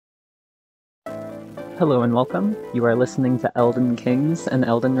Hello and welcome. You are listening to Elden Kings and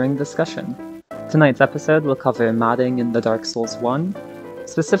Elden Ring Discussion. Tonight's episode will cover modding in the Dark Souls 1,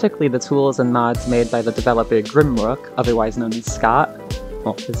 specifically the tools and mods made by the developer Grimrukh, otherwise known as Scott,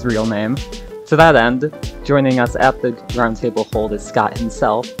 well, his real name. To that end, joining us at the Roundtable Hold is Scott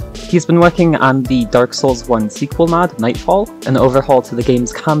himself. He's been working on the Dark Souls 1 sequel mod, Nightfall, an overhaul to the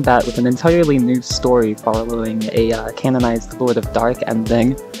game's combat with an entirely new story following a canonized Lord of Dark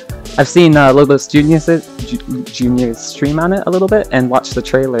ending. I've seen Lobos Jr.'s stream on it a little bit, and watched the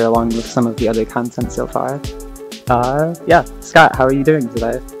trailer along with some of the other content so far. Yeah, Scott, how are you doing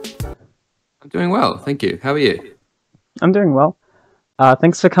today? I'm doing well, thank you. How are you? I'm doing well.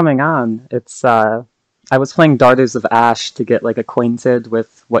 Thanks for coming on. I was playing Daughters of Ash to get acquainted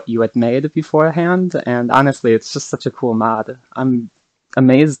with what you had made beforehand, and honestly, it's just such a cool mod. I'm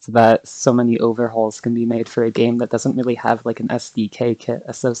amazed that so many overhauls can be made for a game that doesn't really have an SDK kit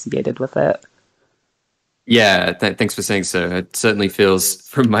associated with it. Yeah, thanks for saying so. It certainly feels,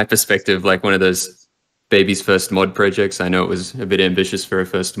 from my perspective, like one of those baby's first mod projects. I know it was a bit ambitious for a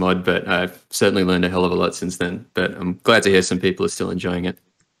first mod, but I've certainly learned a hell of a lot since then. But I'm glad to hear some people are still enjoying it.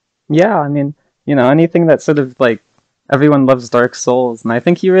 Yeah, I mean, anything that sort of everyone loves Dark Souls, and I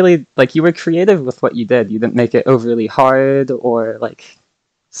think you really you were creative with what you did. You didn't make it overly hard or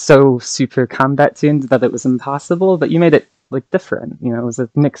so super combat tuned that it was impossible, but you made it different. It was a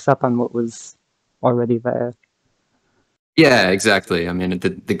mix up on what was already there. Yeah, exactly. I mean,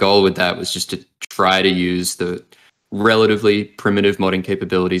 the goal with that was just to try to use the relatively primitive modding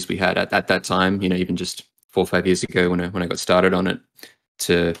capabilities we had at that time, even just 4 or 5 years ago when I got started on it,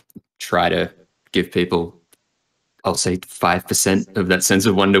 to try to give people, I'll say, 5% of that sense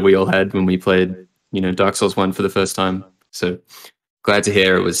of wonder we all had when we played, Dark Souls 1 for the first time. So glad to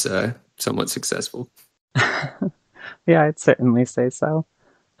hear it was somewhat successful. Yeah, I'd certainly say so.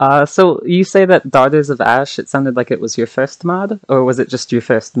 So you say that Daughters of Ash, it sounded like it was your first mod, or was it just your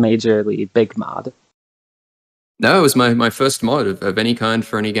first majorly big mod? No, it was my first mod of any kind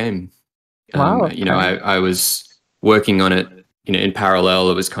for any game. Wow. I was working on it, in parallel.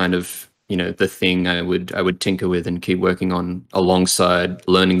 It was kind of, the thing I would tinker with and keep working on alongside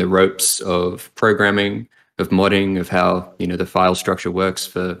learning the ropes of programming, of modding, of how, the file structure works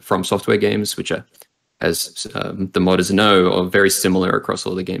for From Software games, which are, as the modders know, are very similar across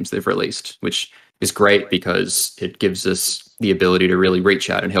all the games they've released, which is great because it gives us the ability to really reach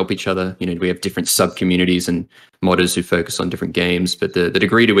out and help each other. We have different sub-communities and modders who focus on different games, but the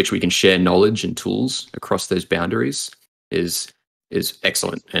degree to which we can share knowledge and tools across those boundaries is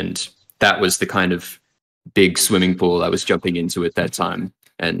excellent. And that was the kind of big swimming pool I was jumping into at that time.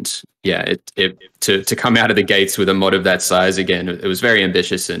 And yeah, to come out of the gates with a mod of that size, again, it was very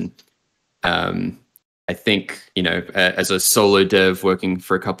ambitious. And I think, as a solo dev working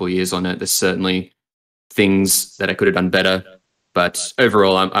for a couple of years on it, there's certainly things that I could have done better. But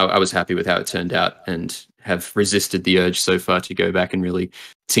overall, I was happy with how it turned out, and have resisted the urge so far to go back and really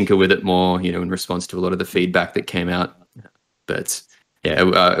tinker with it more, in response to a lot of the feedback that came out. But yeah,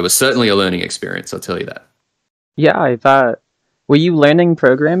 it was certainly a learning experience, I'll tell you that. Yeah, I thought... Were you learning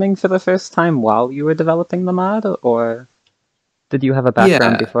programming for the first time while you were developing the mod, or did you have a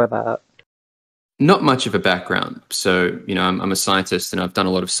background before that? Not much of a background. So, I'm a scientist, and I've done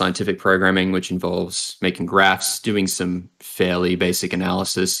a lot of scientific programming, which involves making graphs, doing some fairly basic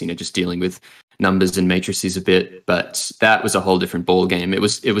analysis, just dealing with numbers and matrices a bit. But that was a whole different ball game. It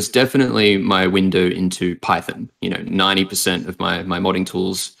was definitely my window into Python. 90% of my modding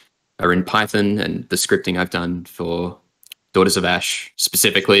tools are in Python, and the scripting I've done for Daughters of Ash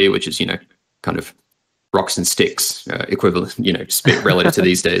specifically, which is, kind of rocks and sticks equivalent, relative to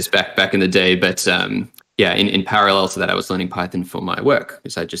these days, back in the day. But yeah, in parallel to that, I was learning Python for my work,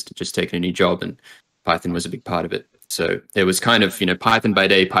 because I just taken a new job, and Python was a big part of it. So it was kind of, Python by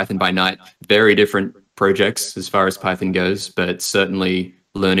day, Python by night, very different projects as far as Python goes, but certainly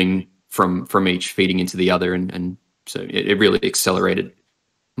learning from each, feeding into the other. And so it really accelerated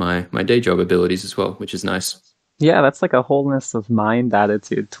my day job abilities as well, which is nice. Yeah, that's a wholeness of mind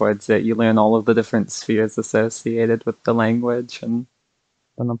attitude towards it. You learn all of the different spheres associated with the language and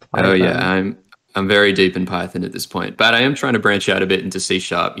then apply them. Oh yeah, I'm very deep in Python at this point, but I am trying to branch out a bit into C#.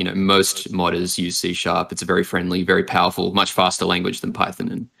 Most modders use C#. It's a very friendly, very powerful, much faster language than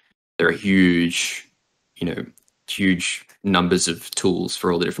Python, and there are huge numbers of tools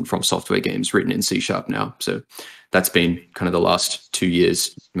for all the different From Software games written in C# now. So that's been kind of the last 2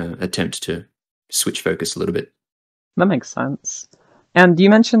 years attempt to switch focus a little bit. That makes sense. And you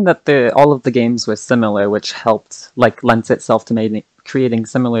mentioned that all of the games were similar, which helped lends itself to creating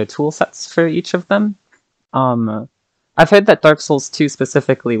similar tool sets for each of them. I've heard that Dark Souls 2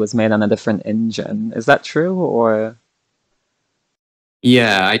 specifically was made on a different engine. Is that true, or?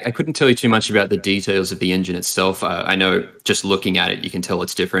 Yeah, I couldn't tell you too much about the details of the engine itself. I know just looking at it, you can tell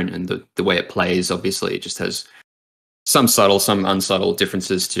it's different, and the way it plays, obviously, it just has some subtle, some unsubtle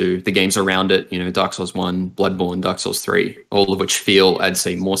differences to the games around it. Dark Souls 1, Bloodborne, Dark Souls 3, all of which feel, I'd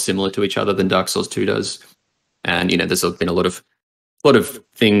say, more similar to each other than Dark Souls 2 does. And, there's been a lot of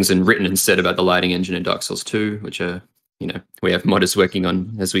things and written and said about the lighting engine in Dark Souls 2, which are, we have modders working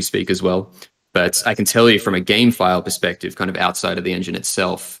on as we speak as well. But I can tell you from a game file perspective, kind of outside of the engine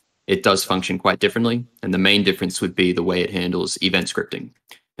itself, it does function quite differently. And the main difference would be the way it handles event scripting.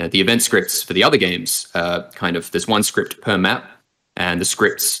 The event scripts for the other games, there's one script per map, and the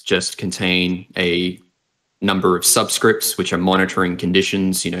scripts just contain a number of subscripts, which are monitoring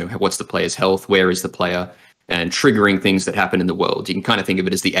conditions, what's the player's health, where is the player, and triggering things that happen in the world. You can kind of think of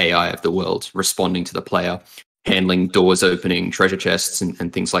it as the AI of the world, responding to the player, handling doors opening, treasure chests,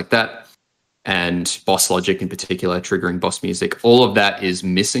 and things like that. And boss logic in particular, triggering boss music. All of that is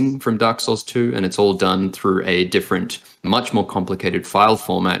missing from Dark Souls 2, and it's all done through a different, much more complicated file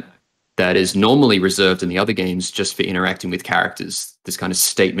format that is normally reserved in the other games just for interacting with characters, this kind of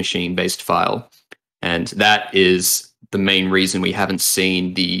state machine-based file. And that is the main reason we haven't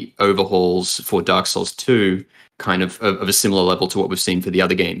seen the overhauls for Dark Souls 2 kind of a similar level to what we've seen for the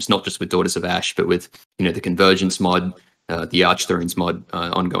other games, not just with Daughters of Ash, but with the Convergence mod, the Archthrones mod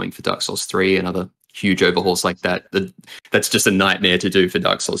ongoing for Dark Souls 3 and other huge overhauls like that. That's just a nightmare to do for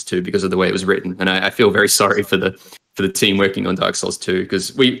Dark Souls 2 because of the way it was written. And I feel very sorry for the team working on Dark Souls 2,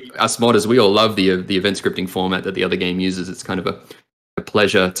 because us modders, we all love the event scripting format that the other game uses. It's kind of a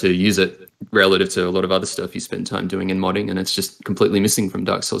pleasure to use it relative to a lot of other stuff you spend time doing in modding, and it's just completely missing from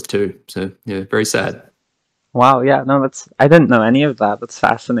Dark Souls 2. So yeah, very sad. Wow, yeah, no, I didn't know any of that. That's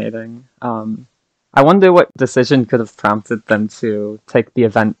fascinating. I wonder what decision could have prompted them to take the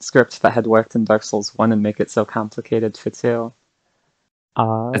event script that had worked in Dark Souls 1 and make it so complicated for 2.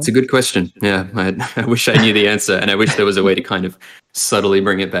 That's a good question. Yeah, I wish I knew the answer, and I wish there was a way to kind of subtly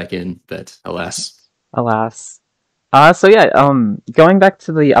bring it back in, but alas. Alas. So yeah, going back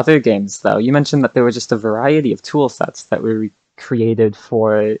to the other games, though, you mentioned that there were just a variety of tool sets that were created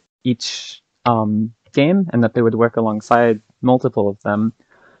for each game, and that they would work alongside multiple of them.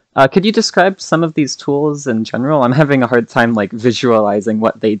 Could you describe some of these tools in general? I'm having a hard time visualizing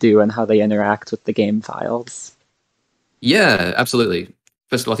what they do and how they interact with the game files. Yeah, absolutely.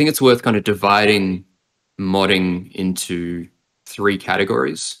 First of all, I think it's worth kind of dividing modding into 3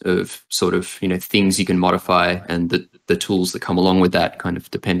 categories of sort of things you can modify, and the tools that come along with that kind of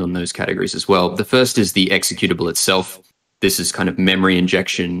depend on those categories as well. The first is the executable itself. This is kind of memory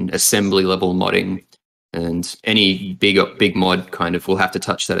injection, assembly level modding. And any big mod kind of will have to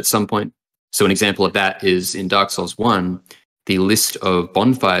touch that at some point. So an example of that is in Dark Souls 1, the list of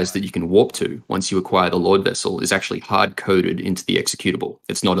bonfires that you can warp to once you acquire the Lord Vessel is actually hard-coded into the executable.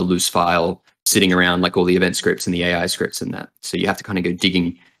 It's not a loose file sitting around like all the event scripts and the AI scripts and that. So you have to kind of go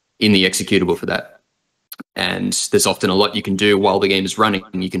digging in the executable for that. And there's often a lot you can do while the game is running.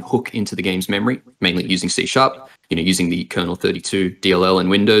 You can hook into the game's memory, mainly using C#, using the kernel 32 DLL in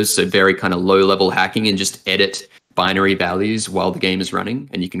Windows. So very kind of low-level hacking, and just edit binary values while the game is running.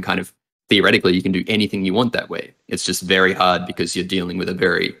 And you can kind of, theoretically, you can do anything you want that way. It's just very hard because you're dealing with a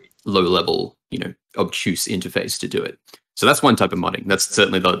very low-level, obtuse interface to do it. So that's one type of modding. That's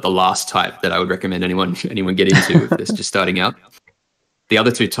certainly the last type that I would recommend anyone get into if they're just starting out. The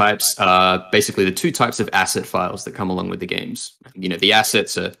other 2 types are basically the 2 types of asset files that come along with the games. The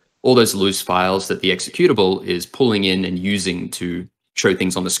assets are all those loose files that the executable is pulling in and using to show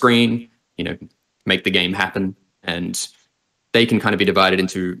things on the screen, make the game happen. And they can kind of be divided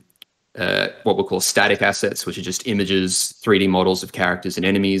into what we'll call static assets, which are just images, 3D models of characters and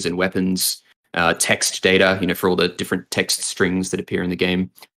enemies and weapons, text data, for all the different text strings that appear in the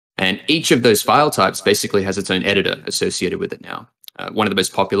game. And each of those file types basically has its own editor associated with it now. One of the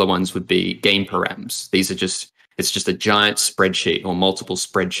most popular ones would be game params. These are it's just a giant spreadsheet or multiple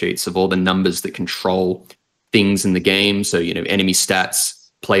spreadsheets of all the numbers that control things in the game. So, enemy stats,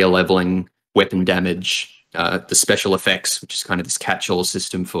 player leveling, weapon damage, the special effects, which is kind of this catch-all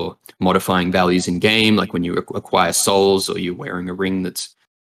system for modifying values in game, like when you acquire souls or you're wearing a ring that's,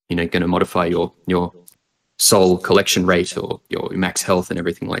 going to modify your soul collection rate or your max health and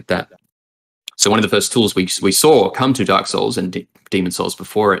everything like that. So one of the first tools we saw come to Dark Souls and Demon Souls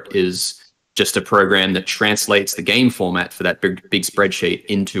before it is just a program that translates the game format for that big spreadsheet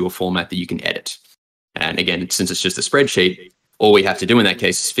into a format that you can edit. And again, since it's just a spreadsheet, all we have to do in that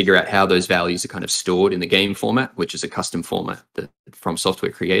case is figure out how those values are kind of stored in the game format, which is a custom format that From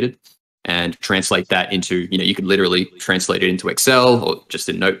Software created. and translate that into, you could literally translate it into Excel or just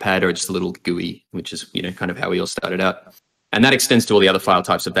a notepad or just a little GUI, which is, kind of how we all started out. And that extends to all the other file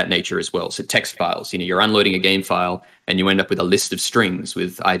types of that nature as well. So text files, you're unloading a game file and you end up with a list of strings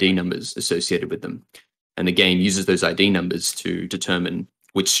with ID numbers associated with them. And the game uses those ID numbers to determine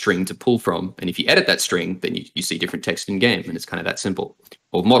which string to pull from. And if you edit that string, then you see different text in game, and it's kind of that simple.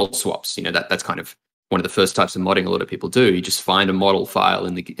 Or model swaps, that's kind of one of the first types of modding a lot of people do. You just find a model file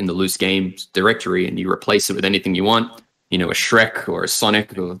in the loose games directory and you replace it with anything you want, a Shrek or a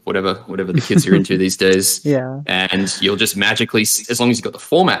Sonic or whatever the kids are into these days. Yeah. And you'll just magically, as long as you've got the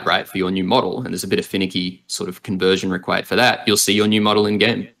format right for your new model, and there's a bit of finicky sort of conversion required for that, you'll see your new model in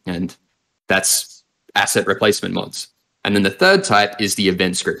game. And that's asset replacement mods. And then the third type is the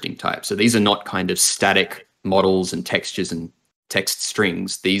event scripting type. So these are not kind of static models and textures and text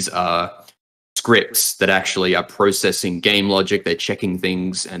strings. These are scripts that actually are processing game logic, they're checking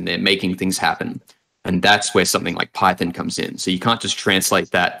things, and they're making things happen. And that's where something like Python comes in. So you can't just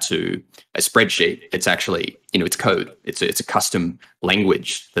translate that to a spreadsheet. It's actually, it's code. It's a custom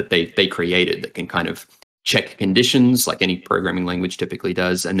language that they created that can kind of check conditions like any programming language typically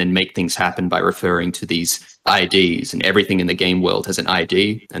does, and then make things happen by referring to these IDs. And everything in the game world has an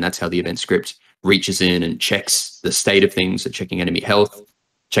ID, and that's how the event script reaches in and checks the state of things, so checking enemy health,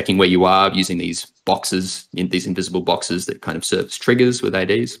 checking where you are using these boxes, these invisible boxes that kind of serve as triggers with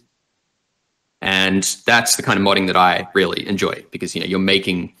IDs. And that's the kind of modding that I really enjoy, because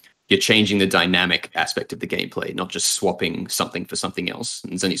you're changing the dynamic aspect of the gameplay, not just swapping something for something else.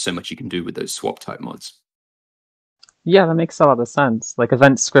 And there's only so much you can do with those swap type mods. Yeah, that makes a lot of sense. Like,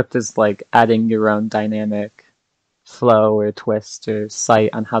 event script is like adding your own dynamic flow or twist or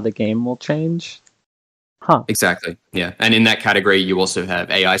sight on how the game will change. Huh. Exactly. Yeah. And in that category, you also have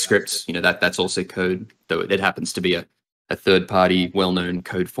AI scripts. That's also code, though it happens to be a third-party, well-known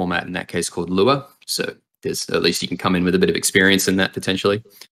code format in that case called Lua. So there's, at least you can come in with a bit of experience in that potentially.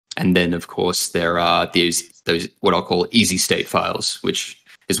 And then, of course, there are those what I'll call easy state files, which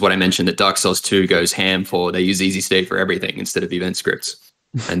is what I mentioned that Dark Souls 2 goes ham for. They use easy state for everything instead of event scripts.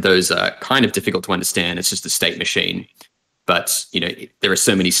 And those are kind of difficult to understand. It's just a state machine. But, there are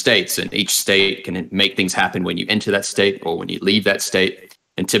so many states, and each state can make things happen when you enter that state or when you leave that state.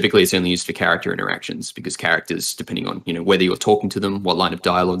 And typically it's only used for character interactions, because characters, depending on, whether you're talking to them, what line of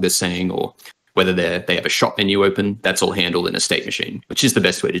dialogue they're saying, or whether they have a shop menu open, that's all handled in a state machine, which is the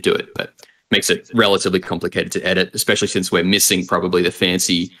best way to do it, but makes it relatively complicated to edit, especially since we're missing probably the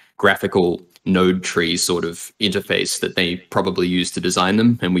fancy graphical node tree sort of interface that they probably use to design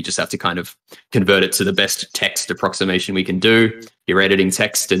them. And we just have to kind of convert it to the best text approximation we can do. You're editing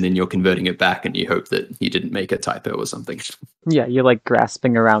text and then you're converting it back, and you hope that you didn't make a typo or something. Yeah, you're like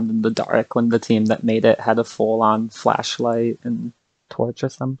grasping around in the dark when the team that made it had a full-on flashlight and torch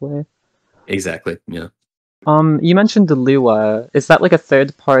assembly. Exactly, yeah. You mentioned the Lua. Is that like a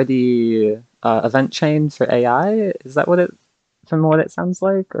third-party event chain for AI? Is that from what it sounds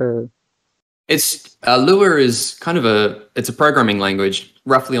like, or? It's Lua is kind of it's a programming language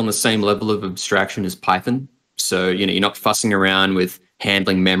roughly on the same level of abstraction as Python. So, you're not fussing around with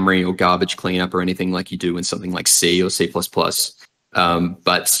handling memory or garbage cleanup or anything like you do in something like C or C++.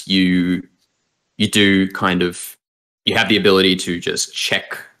 But you do kind of, you have the ability to just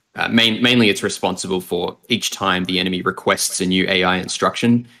check. Mainly it's responsible for each time the enemy requests a new AI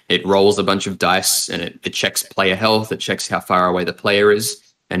instruction, it rolls a bunch of dice and it checks player health, it checks how far away the player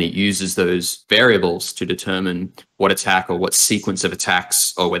is, and it uses those variables to determine what attack or what sequence of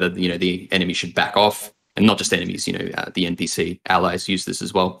attacks, or whether the enemy should back off. And not just enemies, the NPC allies use this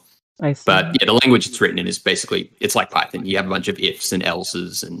as well. I see. But yeah, the language it's written in is basically, it's like Python. You have a bunch of ifs and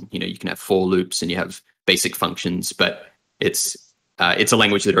elses, and you can have for loops and you have basic functions, but it's a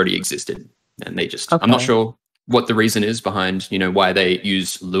language that already existed, and they just, okay. I'm not sure what the reason is behind, why they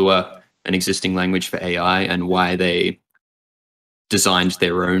use Lua, an existing language for AI, and why they designed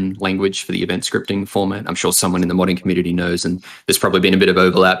their own language for the event scripting format. I'm sure someone in the modding community knows, and there's probably been a bit of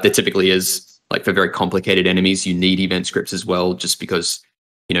overlap. There typically is, like for very complicated enemies, you need event scripts as well, just because,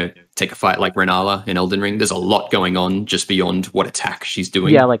 take a fight like Renala in Elden Ring, there's a lot going on just beyond what attack she's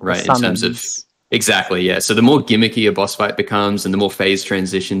doing. Yeah, like right, in terms of. Exactly, yeah. So the more gimmicky a boss fight becomes and the more phase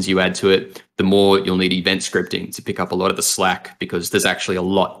transitions you add to it, the more you'll need event scripting to pick up a lot of the slack, because there's actually a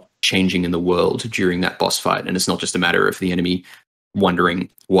lot changing in the world during that boss fight. And it's not just a matter of the enemy wondering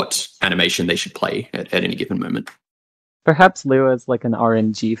what animation they should play at any given moment. Perhaps Lua is like an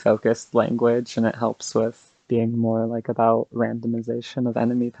RNG-focused language, and it helps with being more like about randomization of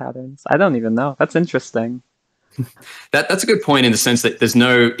enemy patterns. I don't even know. That's interesting. That's a good point, in the sense that there's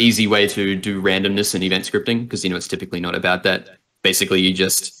no easy way to do randomness in event scripting, because it's typically not about that. Basically, you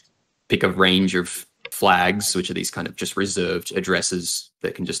just pick a range of flags, which are these kind of just reserved addresses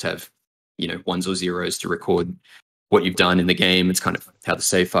that can just have, ones or zeros to record what you've done in the game. It's kind of how the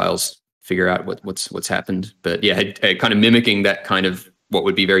save files figure out what's happened. But yeah, kind of mimicking that kind of what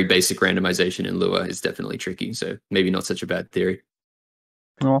would be very basic randomization in Lua is definitely tricky. So maybe not such a bad theory.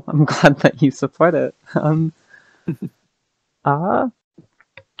 Well, I'm glad that you support it.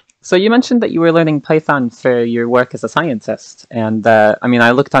 So you mentioned that you were learning Python for your work as a scientist, and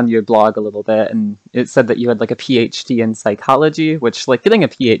I looked on your blog a little bit, and it said that you had like a PhD in psychology, which like getting a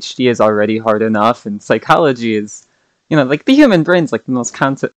PhD is already hard enough, and psychology is, like the human brain's like the most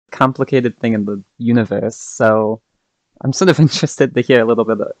complicated thing in the universe. So I'm sort of interested to hear a little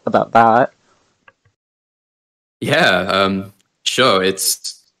bit about that. Yeah, sure. It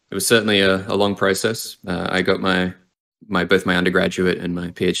was certainly a long process. I got both my undergraduate and my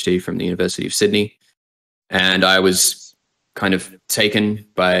PhD from the University of Sydney, and I was kind of taken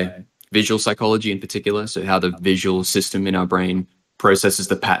by visual psychology in particular, so how the visual system in our brain processes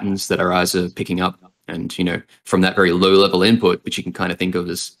the patterns that our eyes are picking up. And from that very low level input, which you can kind of think of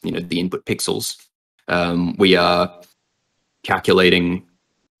as the input pixels, we are calculating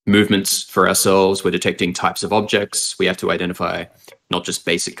movements for ourselves. We're detecting types of objects. We have to identify not just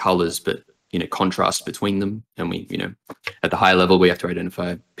basic colors, but contrast between them. And we, at the high level, we have to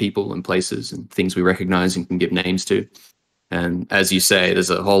identify people and places and things we recognize and can give names to. And as you say, there's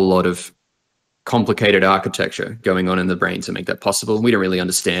a whole lot of complicated architecture going on in the brain to make that possible. We don't really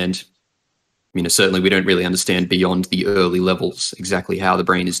understand, certainly we don't really understand beyond the early levels exactly how the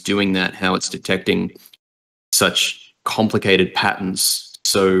brain is doing that, how it's detecting such complicated patterns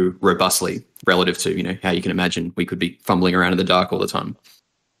so robustly relative to, how you can imagine we could be fumbling around in the dark all the time.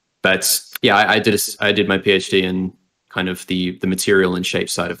 But yeah, I did my PhD in kind of the material and shape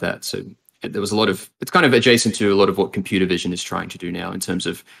side of that. So there was it's kind of adjacent to a lot of what computer vision is trying to do now in terms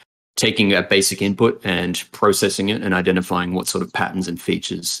of taking a basic input and processing it and identifying what sort of patterns and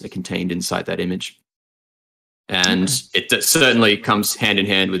features are contained inside that image. And it certainly comes hand in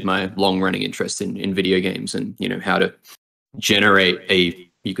hand with my long running interest in video games and, how to generate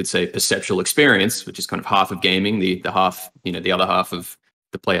you could say, perceptual experience, which is kind of half of gaming, the half, the other half of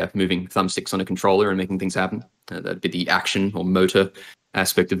the player moving thumbsticks on a controller and making things happen. That'd be the action or motor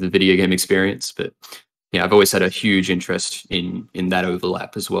aspect of the video game experience. But yeah, I've always had a huge interest in that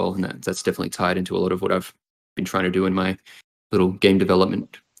overlap as well. And that's definitely tied into a lot of what I've been trying to do in my little game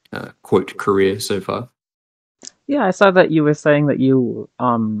development quote career so far. Yeah, I saw that you were saying that you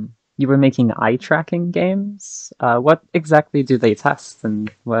were making eye tracking games. What exactly do they test, and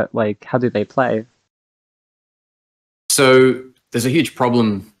how do they play? So there's a huge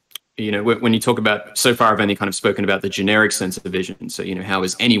problem, when you talk about, so far I've only kind of spoken about the generic sense of vision. So, how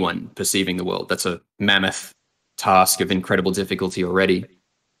is anyone perceiving the world? That's a mammoth task of incredible difficulty already.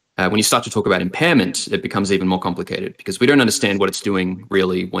 When you start to talk about impairment, it becomes even more complicated because we don't understand what it's doing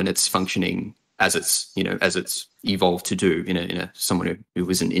really when it's functioning as it's evolved to do in someone who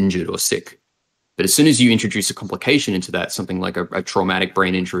isn't injured or sick. But as soon as you introduce a complication into that, something like a traumatic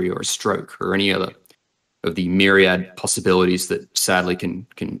brain injury or a stroke or any other of the myriad possibilities that sadly can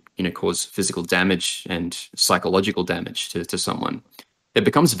cause physical damage and psychological damage to someone, it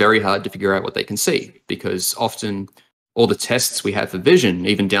becomes very hard to figure out what they can see, because often all the tests we have for vision,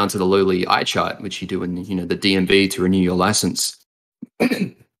 even down to the lowly eye chart, which you do in the DMV to renew your license,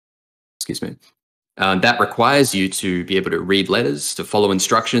 excuse me, that requires you to be able to read letters, to follow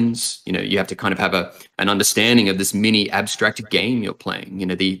instructions. You have to kind of have an understanding of this mini abstract game you're playing.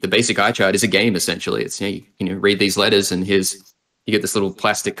 The basic eye chart is a game, essentially. It's, read these letters and you get this little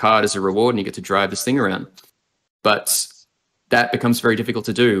plastic card as a reward and you get to drive this thing around. But that becomes very difficult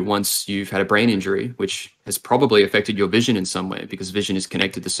to do once you've had a brain injury, which has probably affected your vision in some way, because vision is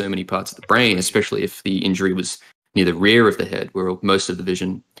connected to so many parts of the brain, especially if the injury was near the rear of the head, where most of the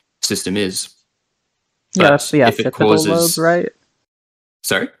vision system is. Yeah, that's the occipital lobe, right?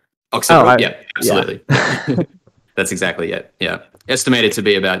 Sorry? Occipital, yeah, absolutely. Yeah. That's exactly it, yeah. Estimated to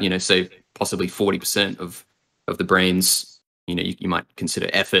be about, say, possibly 40% of the brain's, you might consider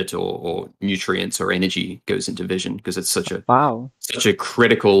effort or nutrients or energy goes into vision, because it's such a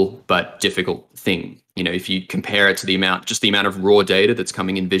critical but difficult thing. If you compare it to the amount of raw data that's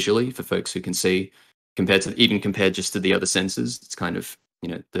coming in visually for folks who can see, compared just to the other senses, it's kind of,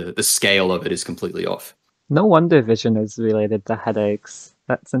 the scale of it is completely off. No wonder vision is related to headaches.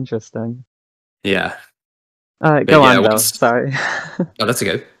 That's interesting. Yeah. Go on, though. Sorry. Oh, that's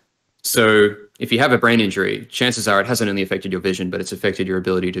okay. So if you have a brain injury, chances are it hasn't only affected your vision, but it's affected your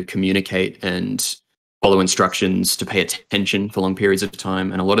ability to communicate and follow instructions, to pay attention for long periods of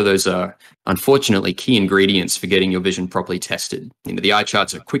time. And a lot of those are, unfortunately, key ingredients for getting your vision properly tested. The eye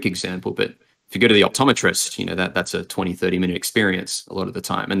chart's a quick example, but if you go to the optometrist, that's a 20, 30-minute experience a lot of the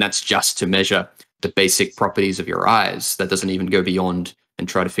time. And that's just to measure the basic properties of your eyes. That doesn't even go beyond and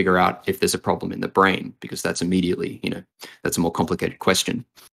try to figure out if there's a problem in the brain, because that's immediately, that's a more complicated question.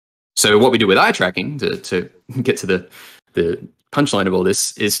 So what we do with eye tracking, to get to the punchline of all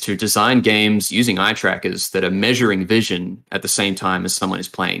this, is to design games using eye trackers that are measuring vision at the same time as someone is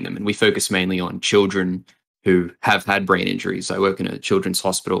playing them. And we focus mainly on children who have had brain injuries. I work in a children's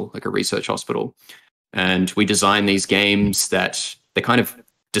hospital, like a research hospital. And we design these games that they're kind of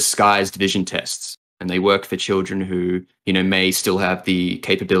disguised vision tests. And they work for children who, may still have the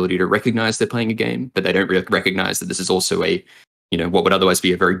capability to recognize they're playing a game, but they don't recognize that this is also a what would otherwise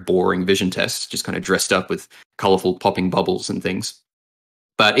be a very boring vision test, just kind of dressed up with colorful popping bubbles and things.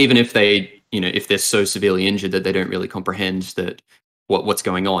 But even if if they're so severely injured that they don't really comprehend that what's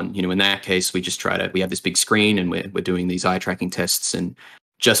going on, in that case, we have this big screen and we're doing these eye tracking tests, and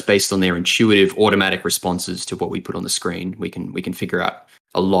just based on their intuitive automatic responses to what we put on the screen, we can figure out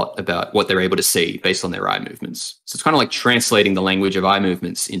a lot about what they're able to see based on their eye movements. So it's kind of like translating the language of eye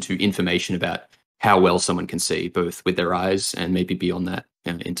movements into information about how well someone can see, both with their eyes and maybe beyond that,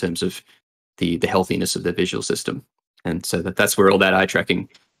 in terms of the healthiness of their visual system. And so that's where all that eye tracking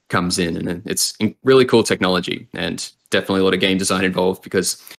comes in. And it's really cool technology, and definitely a lot of game design involved,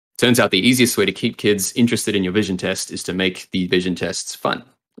 because it turns out the easiest way to keep kids interested in your vision test is to make the vision tests fun.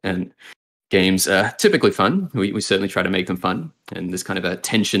 And games are typically fun. We certainly try to make them fun. And there's kind of a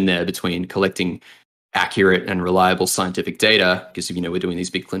tension there between collecting accurate and reliable scientific data, because we're doing these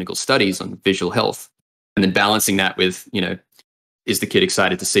big clinical studies on visual health, and then balancing that with is the kid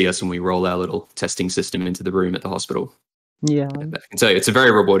excited to see us when we roll our little testing system into the room at the hospital? Yeah, I can tell you it's a very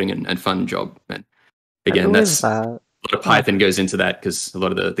rewarding and fun job. And again, that's a lot of Python goes into that, because a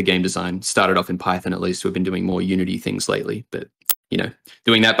lot of the game design started off in Python. At least we've been doing more Unity things lately, but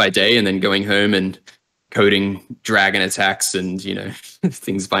doing that by day and then going home and coding dragon attacks and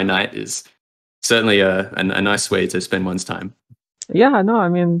things by night is certainly a nice way to spend one's time. Yeah, no, I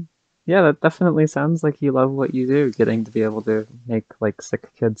mean, yeah, that definitely sounds like you love what you do, getting to be able to make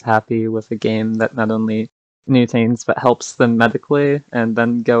sick kids happy with a game that not only entertains but helps them medically, and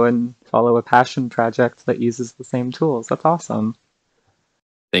then go and follow a passion project that uses the same tools. That's awesome.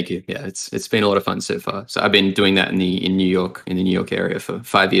 Thank you. Yeah, it's been a lot of fun so far. So I've been doing that in the New York area for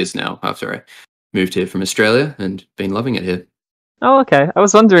 5 years now, after I moved here from Australia, and been loving it here. Oh, okay. I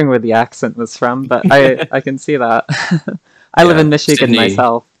was wondering where the accent was from, but I can see that. I live in Michigan Sydney.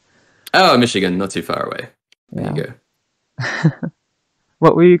 myself. Oh, Michigan, not too far away. There you go.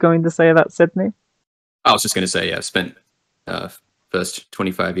 What were you going to say about Sydney? I was just going to say, I spent first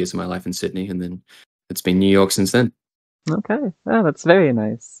 25 years of my life in Sydney, and then it's been New York since then. Okay. Oh, that's very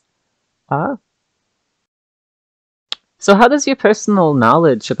nice. So how does your personal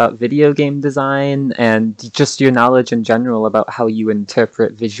knowledge about video game design and just your knowledge in general about how you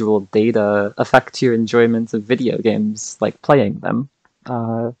interpret visual data affect your enjoyment of video games, like playing them?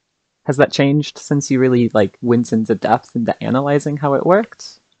 Has that changed since you really went into depth into analyzing how it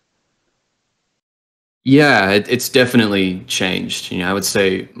worked? Yeah, it's definitely changed. I would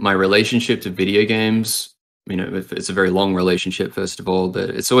say my relationship to video games, it's a very long relationship, first of all, but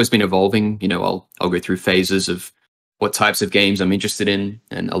it's always been evolving. I'll go through phases of what types of games I'm interested in,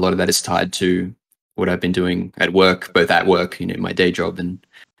 and a lot of that is tied to what I've been doing at work, both at work, my day job, and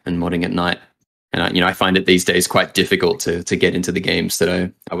modding at night. And I find it these days quite difficult to get into the games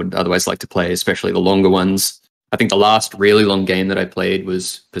that I would otherwise like to play, especially the longer ones. I think the last really long game that I played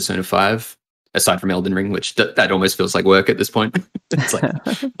was Persona 5, aside from Elden Ring, which that almost feels like work at this point. It's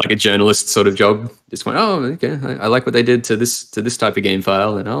like a journalist sort of job. Just went, oh, okay, I like what they did to this type of game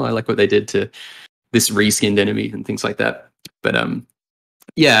file, and I like what they did to this reskinned enemy and things like that. But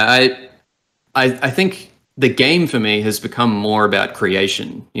yeah, I think the game for me has become more about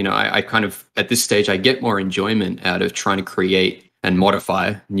creation. I kind of, at this stage, I get more enjoyment out of trying to create and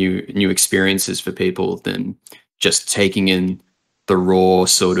modify new experiences for people than just taking in the raw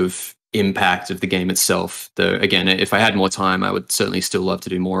sort of impact of the game itself. Though again, if I had more time, I would certainly still love to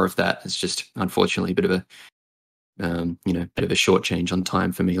do more of that. It's just unfortunately a bit of a short change on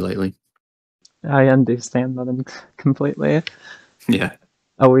time for me lately. I understand that completely. Yeah.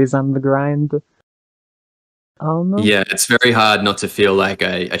 Always on the grind. Yeah, it's very hard not to feel like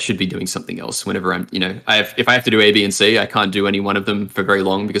I should be doing something else whenever I'm, if I have to do A, B, and C, I can't do any one of them for very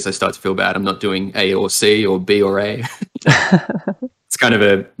long because I start to feel bad I'm not doing A or C or B or A. It's kind of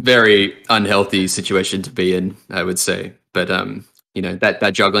a very unhealthy situation to be in, I would say. But,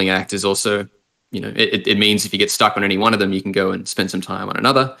 that juggling act is also it means if you get stuck on any one of them, you can go and spend some time on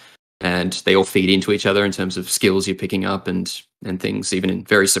another, and they all feed into each other in terms of skills you're picking up and things, even in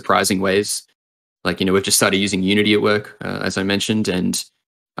very surprising ways. Like, we've just started using Unity at work, as I mentioned, and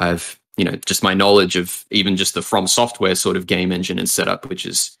I've, just my knowledge of even just the From Software sort of game engine and setup, which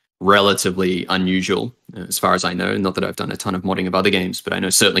is relatively unusual as far as I know. Not that I've done a ton of modding of other games, but I know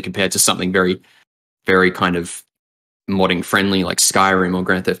certainly compared to something very, very kind of modding friendly like Skyrim or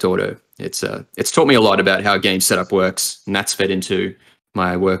Grand Theft Auto, it's taught me a lot about how game setup works, and that's fed into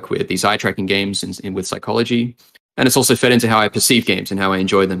my work with these eye tracking games and with psychology. And it's also fed into how I perceive games and how I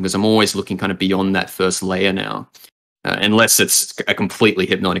enjoy them, because I'm always looking kind of beyond that first layer now. Unless it's a completely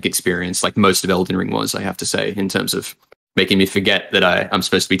hypnotic experience, like most of Elden Ring was, I have to say, in terms of making me forget that I'm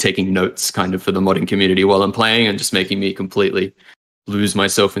supposed to be taking notes kind of for the modding community while I'm playing, and just making me completely lose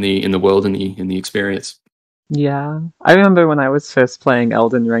myself in the world and in the experience. Yeah. I remember when I was first playing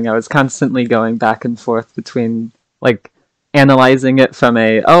Elden Ring, I was constantly going back and forth between, like, analyzing it from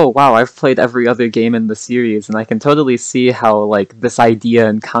oh wow, I've played every other game in the series, and I can totally see how, like, this idea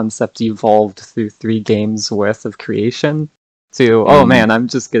and concept evolved through 3 games worth of creation, to oh man, I'm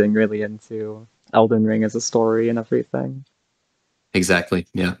just getting really into Elden Ring as a story and everything. Exactly,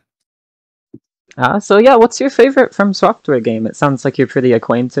 yeah. So yeah, what's your favorite From Software game? It sounds like you're pretty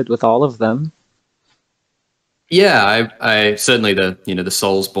acquainted with all of them. Yeah, I certainly the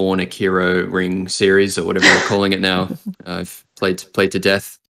Soulsborne Akiro Ring series, or whatever they're calling it now. I've played to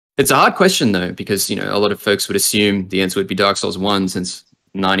death. It's a hard question though, because a lot of folks would assume the answer would be Dark Souls 1, since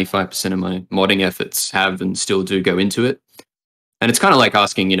 95% of my modding efforts have and still do go into it. And it's kind of like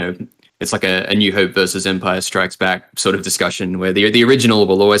asking, it's like a New Hope versus Empire Strikes Back sort of discussion, where the original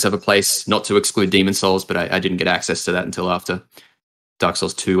will always have a place, not to exclude Demon Souls, but I didn't get access to that until after Dark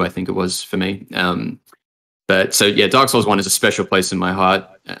Souls 2, I think it was for me. But so yeah, Dark Souls 1 is a special place in my heart,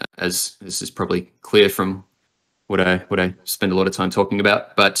 as this is probably clear from what I spend a lot of time talking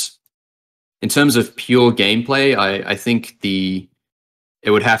about. But in terms of pure gameplay, I think it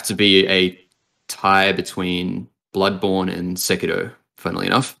would have to be a tie between Bloodborne and Sekiro, funnily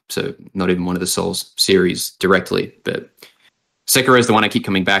enough. So not even one of the Souls series directly, but Sekiro is the one I keep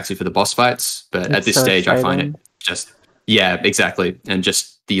coming back to for the boss fights. But at this stage, exciting. I find it just, yeah, exactly. And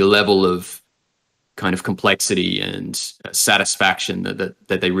just the level of kind of complexity and satisfaction that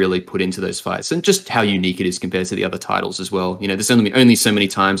they really put into those fights, and just how unique it is compared to the other titles as well. There's only so many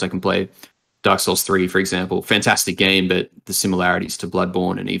times I can play Dark Souls 3, for example. Fantastic game, but the similarities to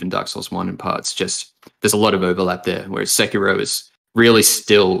Bloodborne and even Dark Souls 1 in parts, just there's a lot of overlap there, whereas Sekiro is really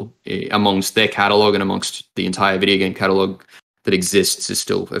still, amongst their catalog and amongst the entire video game catalog that exists, is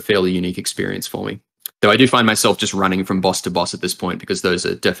still a fairly unique experience for me. Though I do find myself just running from boss to boss at this point, because those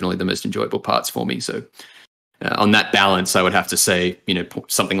are definitely the most enjoyable parts for me. So on that balance, I would have to say,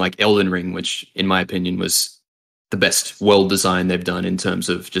 something like Elden Ring, which in my opinion was the best world design they've done in terms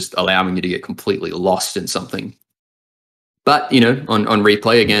of just allowing you to get completely lost in something. But, on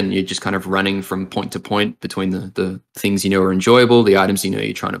replay, again, you're just kind of running from point to point between the things are enjoyable, the items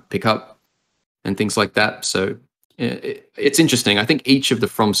you're trying to pick up, and things like that. So it's interesting. I think each of the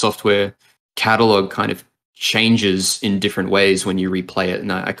From Software catalog kind of changes in different ways when you replay it,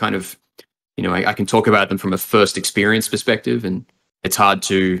 and I kind of I can talk about them from a first experience perspective, and it's hard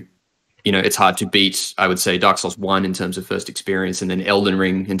to beat, I would say, Dark Souls 1 in terms of first experience, and then Elden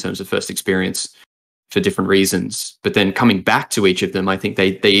Ring in terms of first experience, for different reasons. But then coming back to each of them, I think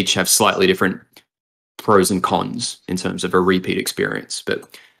they each have slightly different pros and cons in terms of a repeat experience.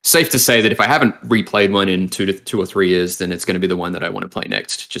 But safe to say that if I haven't replayed one in 2 or 3 years, then it's going to be the one that I want to play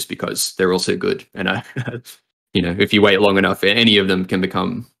next, just because they're all so good. And if you wait long enough, any of them can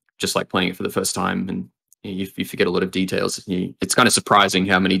become just like playing it for the first time, and you forget a lot of details. It's kind of surprising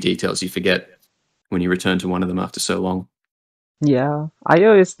how many details you forget when you return to one of them after so long. Yeah, I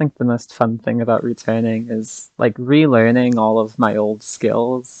always think the most fun thing about returning is, like, relearning all of my old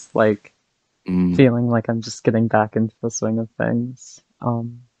skills, like feeling like I'm just getting back into the swing of things.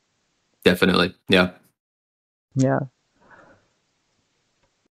 Definitely, yeah. Yeah.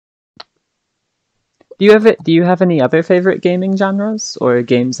 Do you have any other favorite gaming genres or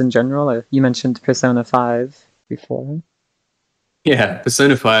games in general? Or you mentioned Persona 5 before. Yeah,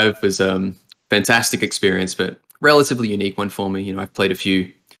 Persona 5 was fantastic experience, but relatively unique one for me. I've played a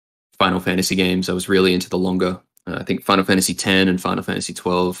few Final Fantasy games. I was really into the longer. I think Final Fantasy X and Final Fantasy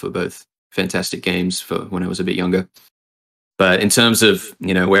 12 were both fantastic games for when I was a bit younger. But in terms of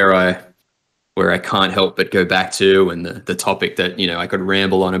where I can't help but go back to, and the topic that I could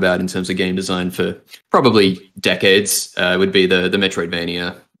ramble on about in terms of game design for probably decades, would be the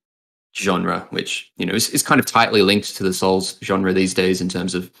Metroidvania genre, which is kind of tightly linked to the Souls genre these days in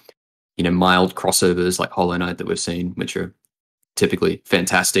terms of mild crossovers like Hollow Knight that we've seen, which are typically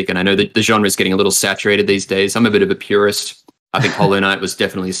fantastic. And I know that the genre is getting a little saturated these days. I'm a bit of a purist. I think Hollow Knight was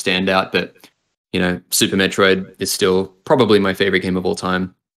definitely a standout, but Super Metroid is still probably my favorite game of all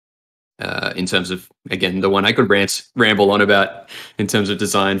time. In terms of, again, the one I could ramble on about in terms of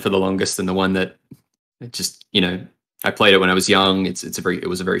design for the longest, and the one that just, I played it when I was young. It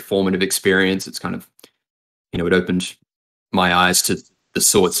was a very formative experience. It's kind of, it opened my eyes to the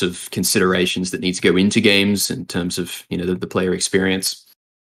sorts of considerations that need to go into games in terms of, the player experience.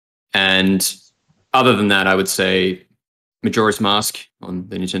 And other than that, I would say Majora's Mask on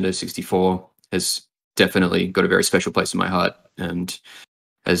the Nintendo 64 has definitely got a very special place in my heart. And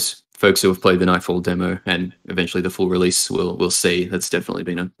as folks who have played the Nightfall demo and eventually the full release will see, that's definitely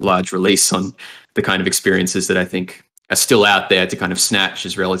been a large release on the kind of experiences that I think are still out there to kind of snatch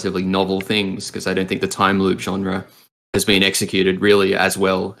as relatively novel things, because I don't think the time loop genre has been executed really as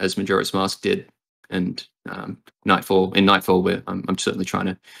well as Majora's Mask did. And Nightfall, where I'm certainly trying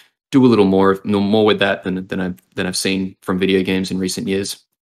to do a little more with that than I've seen from video games in recent years.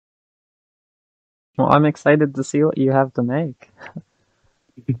 Well, I'm excited to see what you have to make.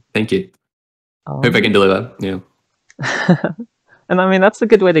 Thank you. Hope I can deliver. Yeah. And I mean, that's a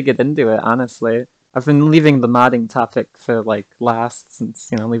good way to get into it, honestly. I've been leaving the modding topic for last,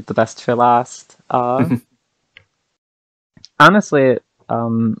 since leave the best for last. Honestly,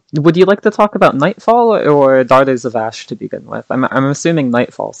 would you like to talk about Nightfall or Daughters of Ash to begin with? I'm assuming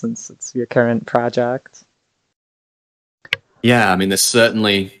Nightfall, since it's your current project. Yeah, I mean, there's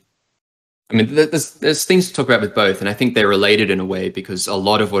things to talk about with both, and I think they're related in a way, because a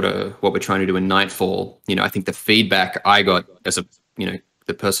lot of what we're trying to do in Nightfall, I think the feedback I got as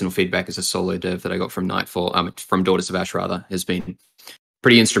the personal feedback as a solo dev that I got from Nightfall, from Daughters of Ash rather, has been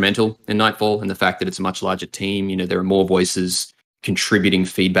pretty instrumental in Nightfall, and the fact that it's a much larger team. There are more voices contributing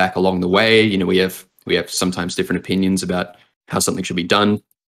feedback along the way. We have sometimes different opinions about how something should be done.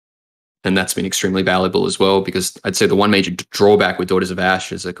 And that's been extremely valuable as well, because I'd say the one major drawback with Daughters of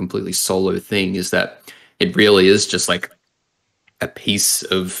Ash as a completely solo thing is that it really is just like a piece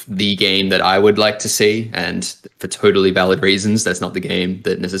of the game that I would like to see. And for totally valid reasons, that's not the game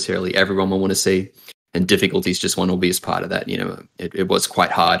that necessarily everyone will want to see. And difficulty is just one obvious part of that. It was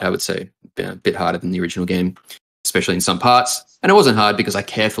quite hard, I would say, a bit harder than the original game, especially in some parts. And it wasn't hard because I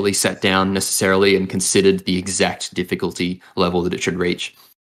carefully sat down necessarily and considered the exact difficulty level that it should reach.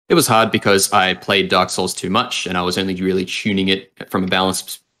 It was hard because I played Dark Souls too much, and I was only really tuning it from a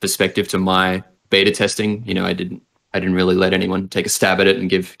balanced perspective to my beta testing. I didn't really let anyone take a stab at it and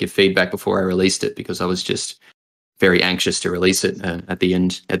give feedback before I released it, because I was just very anxious to release it at the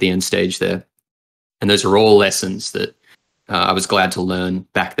end stage there. And those are all lessons that I was glad to learn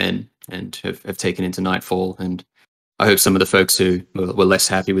back then and have taken into Nightfall. And I hope some of the folks who were less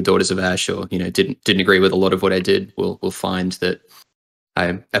happy with Daughters of Ash, or didn't agree with a lot of what I did, will find that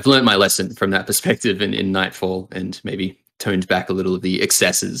I've learned my lesson from that perspective in Nightfall, and maybe toned back a little of the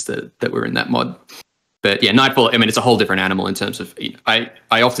excesses that were in that mod. But yeah, Nightfall, I mean, it's a whole different animal in terms of, I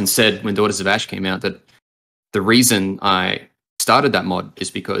often said when Daughters of Ash came out that the reason I started that mod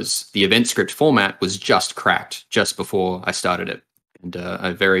is because the event script format was just cracked just before I started it. And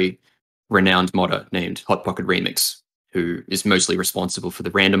a very renowned modder named Hot Pocket Remix, who is mostly responsible for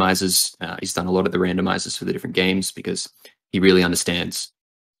the randomizers. He's done a lot of the randomizers for the different games because he really understands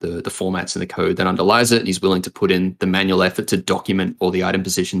the formats and the code that underlies it. And he's willing to put in the manual effort to document all the item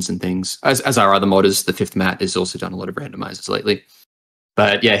positions and things, as our other modders. The Fifth Matt has also done a lot of randomizers lately.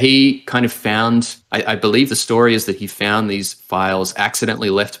 But yeah, he kind of found, I believe the story is that he found these files accidentally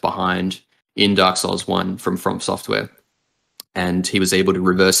left behind in Dark Souls 1 from Software. And he was able to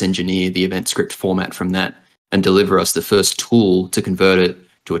reverse engineer the event script format from that and deliver us the first tool to convert it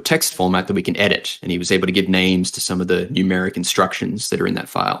to a text format that we can edit. And he was able to give names to some of the numeric instructions that are in that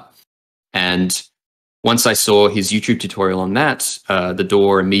file. And once I saw his YouTube tutorial on that, the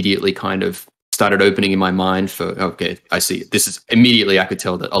door immediately kind of started opening in my mind for, okay, I see. This is immediately, I could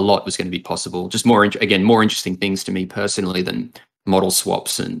tell that a lot was going to be possible. Just more interesting things to me personally than model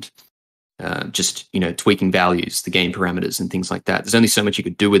swaps and just, tweaking values, the game parameters and things like that. There's only so much you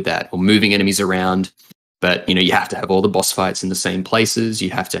could do with that, or moving enemies around. But, you have to have all the boss fights in the same places.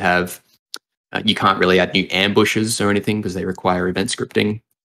 You have to have, you can't really add new ambushes or anything because they require event scripting.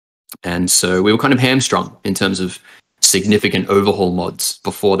 And so we were kind of hamstrung in terms of significant overhaul mods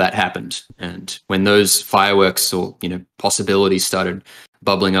before that happened. And when those fireworks or, possibilities started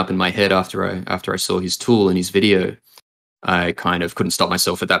bubbling up in my head after I saw his tool and his video, I kind of couldn't stop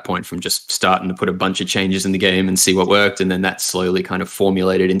myself at that point from just starting to put a bunch of changes in the game and see what worked. And then that slowly kind of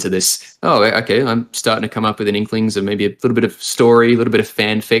formulated into this, oh, okay, I'm starting to come up with an inklings of maybe a little bit of story, a little bit of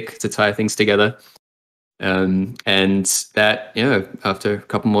fanfic to tie things together. And that, after a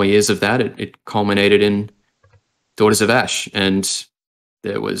couple more years of that, it culminated in Daughters of Ash. And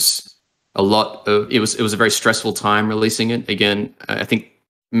there was a lot of, it was a very stressful time releasing it. Again, I think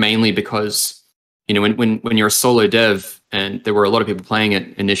mainly because, when you're a solo dev, and there were a lot of people playing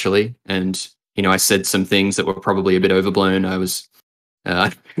it initially, and I said some things that were probably a bit overblown. I was,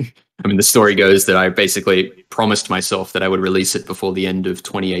 I mean, the story goes that I basically promised myself that I would release it before the end of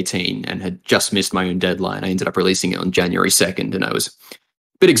 2018, and had just missed my own deadline. I ended up releasing it on January 2nd, and I was a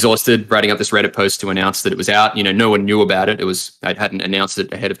bit exhausted writing up this Reddit post to announce that it was out. No one knew about it. I hadn't announced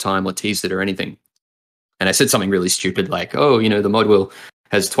it ahead of time or teased it or anything. And I said something really stupid like, "Oh, the mod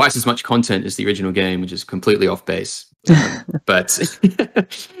has twice as much content as the original game," which is completely off base. But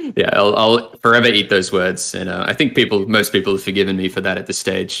yeah, I'll forever eat those words. And I think most people have forgiven me for that at this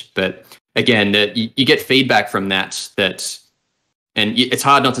stage. But again, you get feedback from that, and it's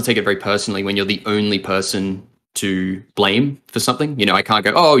hard not to take it very personally when you're the only person to blame for something. I can't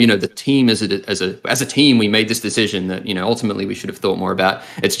go, "Oh, the team as a team, we made this decision that, ultimately we should have thought more about."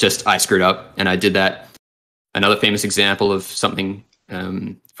 It's just, I screwed up and I did that. Another famous example of something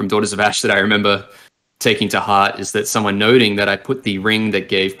from Daughters of Ash that I remember taking to heart is that someone noting that I put the ring that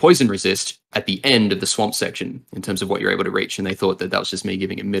gave poison resist at the end of the swamp section in terms of what you're able to reach, and they thought that was just me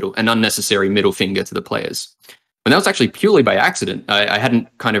giving an unnecessary middle finger to the players. And that was actually purely by accident. I hadn't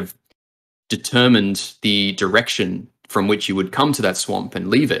kind of determined the direction from which you would come to that swamp and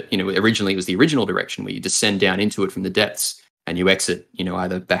leave it. Originally it was the original direction where you descend down into it from the depths and you exit,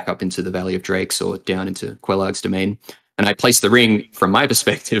 either back up into the Valley of Drakes or down into Quelag's domain. And I placed the ring, from my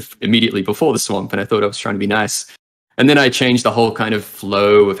perspective, immediately before the swamp, and I thought I was trying to be nice. And then I changed the whole kind of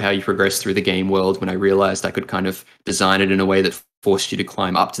flow of how you progress through the game world when I realized I could kind of design it in a way that forced you to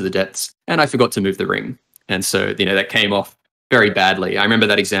climb up to the depths. And I forgot to move the ring. And so, that came off very badly. I remember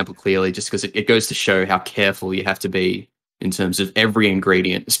that example clearly just because it goes to show how careful you have to be in terms of every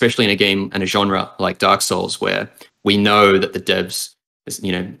ingredient, especially in a game and a genre like Dark Souls, where we know that the devs,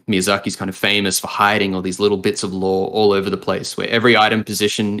 Miyazaki's kind of famous for hiding all these little bits of lore all over the place, where every item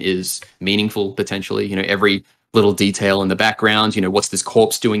position is meaningful potentially. Every little detail in the background. What's this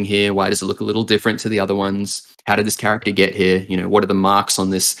corpse doing here? Why does it look a little different to the other ones? How did this character get here? What are the marks on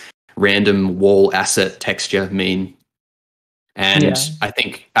this random wall asset texture mean? And yeah. I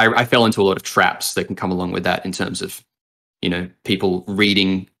think I fell into a lot of traps that can come along with that in terms of, people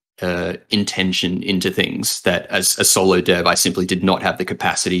reading intention into things that as a solo dev, I simply did not have the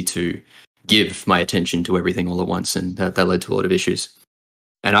capacity to give my attention to everything all at once. And that led to a lot of issues.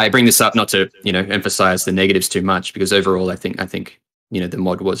 And I bring this up not to, emphasize the negatives too much, because overall, I think, the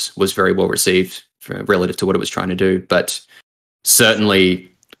mod was very well received relative to what it was trying to do. But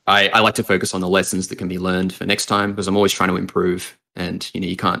certainly I like to focus on the lessons that can be learned for next time, because I'm always trying to improve. And,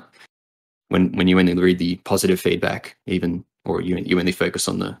 you can't, when you only read the positive feedback, or you only focus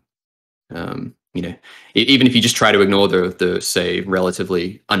on the, even if you just try to ignore the say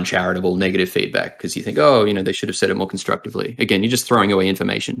relatively uncharitable negative feedback because you think, oh, they should have said it more constructively. Again, you're just throwing away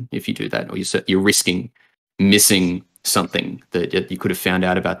information if you do that, or you're risking missing something that you could have found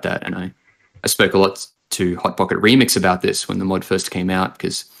out about that. And I spoke a lot to Hot Pocket Remix about this when the mod first came out,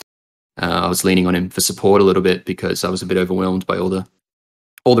 because I was leaning on him for support a little bit because I was a bit overwhelmed by all the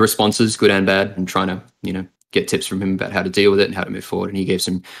responses, good and bad, and trying to get tips from him about how to deal with it and how to move forward. And he gave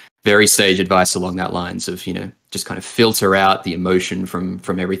some very sage advice along that lines of, just kind of filter out the emotion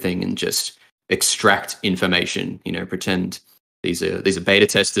from everything and just extract information, pretend these are beta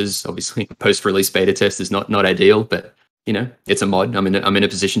testers. Obviously post-release beta test is not ideal, but it's a mod. I'm in a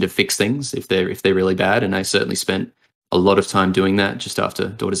position to fix things if they're really bad. And I certainly spent a lot of time doing that just after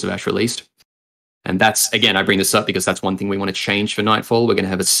Daughters of Ash released. And that's, again, I bring this up because that's one thing we want to change for Nightfall. We're going to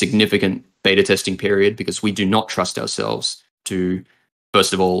have a significant beta testing period because we do not trust ourselves to,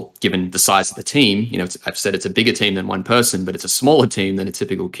 first of all, given the size of the team, I've said it's a bigger team than one person, but it's a smaller team than a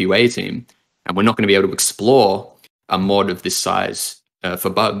typical QA team. And we're not going to be able to explore a mod of this size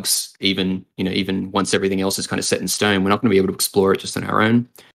for bugs, even once everything else is kind of set in stone. We're not going to be able to explore it just on our own.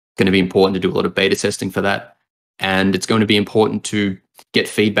 It's going to be important to do a lot of beta testing for that. And it's going to be important to get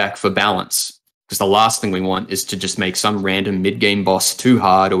feedback for balance. Because the last thing we want is to just make some random mid-game boss too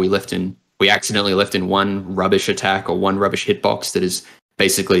hard, or we accidentally left in one rubbish attack or one rubbish hitbox that is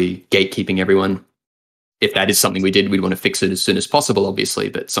basically gatekeeping everyone. If that is something we did, we'd want to fix it as soon as possible, obviously,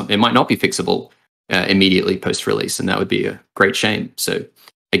 but it might not be fixable immediately post-release, and that would be a great shame. So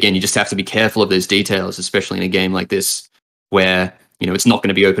again, you just have to be careful of those details, especially in a game like this, where, it's not going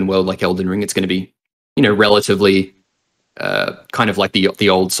to be open world like Elden Ring. It's going to be, relatively kind of like the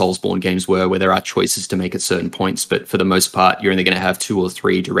old Soulsborne games were, where there are choices to make at certain points, but for the most part, you're only going to have 2 or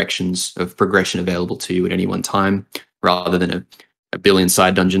 3 directions of progression available to you at any one time, rather than a billion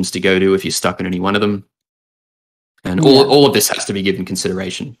side dungeons to go to if you're stuck in any one of them. And all of this has to be given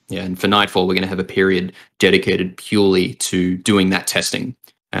consideration. Yeah, and for Nightfall, we're going to have a period dedicated purely to doing that testing.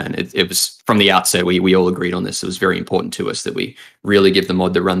 And it was, from the outset, we all agreed on this. It was very important to us that we really give the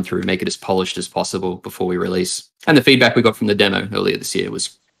mod the run through, make it as polished as possible before we release. And the feedback we got from the demo earlier this year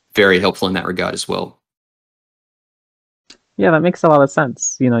was very helpful in that regard as well. Yeah, that makes a lot of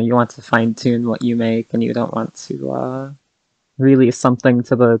sense. You want to fine-tune what you make, and you don't want to release something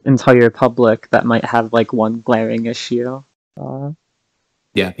to the entire public that might have like one glaring issue.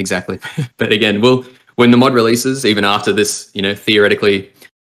 Yeah, exactly. But again, when the mod releases, even after this, theoretically,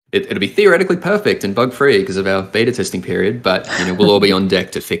 it'll be theoretically perfect and bug-free because of our beta testing period, but we'll all be on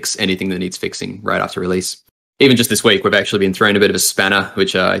deck to fix anything that needs fixing right after release. Even just this week, we've actually been thrown a bit of a spanner,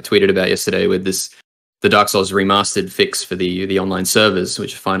 which I tweeted about yesterday, with the Dark Souls remastered fix for the online servers,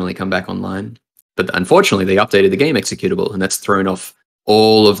 which have finally come back online. But unfortunately, they updated the game executable, and that's thrown off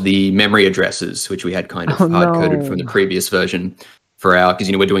all of the memory addresses, which we had kind of hard-coded from the previous version for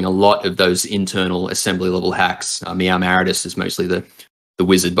because we're doing a lot of those internal assembly level hacks. Meow Maridus is mostly the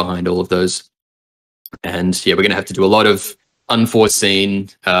wizard behind all of those. And yeah, we're going to have to do a lot of unforeseen,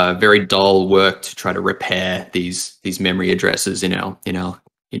 very dull work to try to repair these memory addresses in our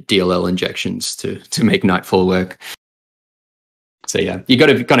DLL injections to make Nightfall work. So yeah, you got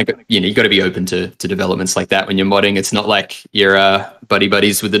to you got to be open to developments like that when you're modding. It's not like you're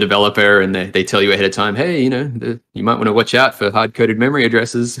buddies with the developer and they tell you ahead of time, hey, you might want to watch out for hard-coded memory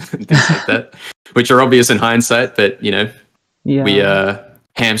addresses and things like that, which are obvious in hindsight, but we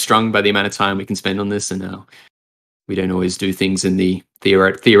hamstrung by the amount of time we can spend on this, and we don't always do things in the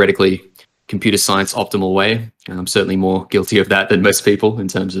theoretically computer science optimal way. I'm certainly more guilty of that than most people in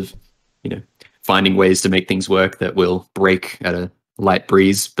terms of finding ways to make things work that will break at a light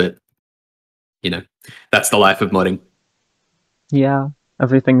breeze, but that's the life of modding. Yeah,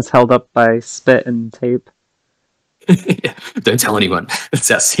 everything's held up by spit and tape. Don't tell anyone. That's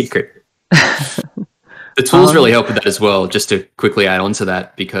our secret. The tools really help with that as well, just to quickly add on to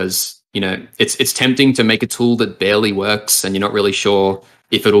that, because it's tempting to make a tool that barely works and you're not really sure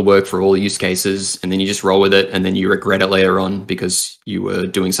if it'll work for all use cases, and then you just roll with it and then you regret it later on because you were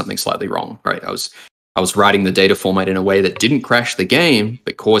doing something slightly wrong, right? I was writing the data format in a way that didn't crash the game,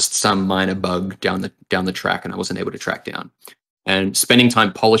 but caused some minor bug down the track, and I wasn't able to track down. And spending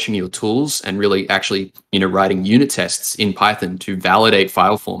time polishing your tools and really actually, writing unit tests in Python to validate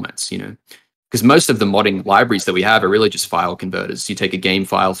file formats, because most of the modding libraries that we have are really just file converters. You take a game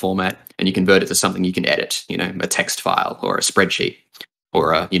file format and you convert it to something you can edit, a text file or a spreadsheet,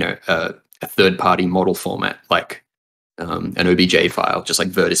 or a third-party model format like an OBJ file, just like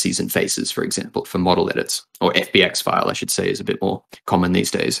vertices and faces, for example, for model edits, or FBX file, I should say, is a bit more common these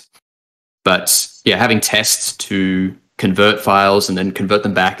days. But yeah, having tests to convert files and then convert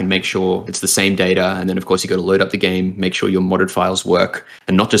them back and make sure it's the same data. And then, of course, you got to load up the game, make sure your modded files work,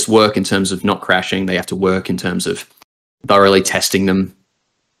 and not just work in terms of not crashing. They have to work in terms of thoroughly testing them,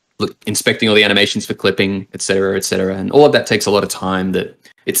 inspecting all the animations for clipping, et cetera, et cetera. And all of that takes a lot of time that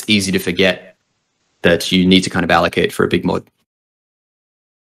it's easy to forget that you need to kind of allocate for a big mod.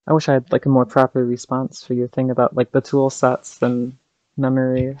 I wish I had like a more proper response for your thing about like the tool sets and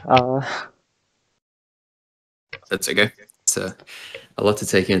memory. That's okay. It's a lot to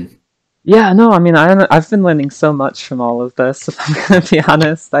take in. Yeah, no, I mean, I've been learning so much from all of this, if I'm going to be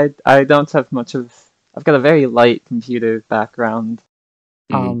honest. I don't have much of... I've got a very light computer background.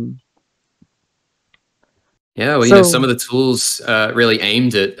 Yeah, well, some of the tools really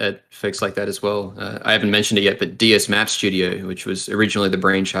aimed at folks like that as well. I haven't mentioned it yet, but DS Map Studio, which was originally the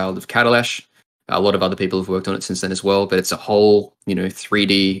brainchild of Catalash. A lot of other people have worked on it since then as well, but it's a whole,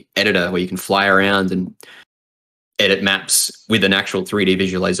 3D editor where you can fly around and edit maps with an actual 3D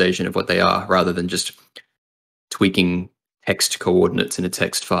visualization of what they are, rather than just tweaking text coordinates in a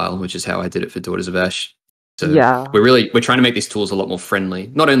text file, which is how I did it for Daughters of Ash. So yeah, we're trying to make these tools a lot more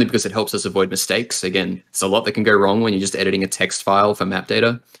friendly, not only because it helps us avoid mistakes. Again, it's a lot that can go wrong when you're just editing a text file for map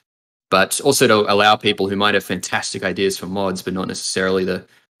data, but also to allow people who might have fantastic ideas for mods, but not necessarily the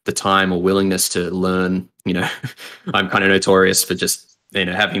time or willingness to learn. I'm kind of notorious for just,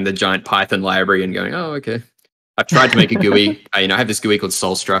 having the giant Python library and going, oh, okay. I've tried to make a GUI. I have this GUI called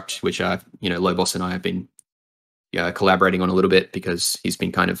SoulStruct, which Lobos and I have been collaborating on a little bit because he's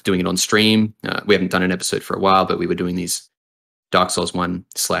been kind of doing it on stream. We haven't done an episode for a while, but we were doing these Dark Souls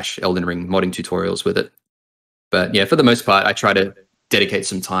 1/Elden Ring modding tutorials with it. But yeah, for the most part, I try to dedicate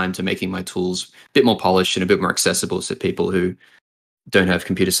some time to making my tools a bit more polished and a bit more accessible so people who don't have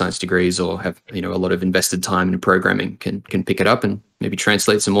computer science degrees or have a lot of invested time in programming can pick it up and maybe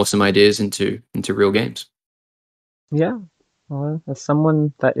translate some awesome ideas into real games. Yeah. Well, as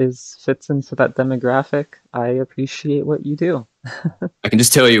someone that fits into that demographic, I appreciate what you do. I can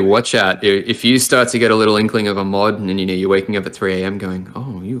just tell you, watch out. If you start to get a little inkling of a mod and you're waking up at 3 a.m. going,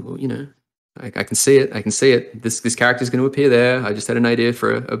 oh, I can see it. I can see it. This character's going to appear there. I just had an idea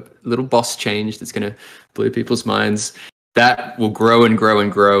for a little boss change that's going to blow people's minds. That will grow and grow and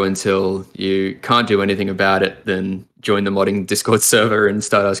grow until you can't do anything about it. Then join the modding Discord server and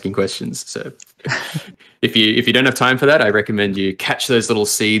start asking questions. So if you don't have time for that, I recommend you catch those little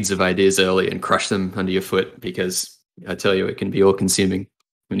seeds of ideas early and crush them under your foot, because I tell you, it can be all consuming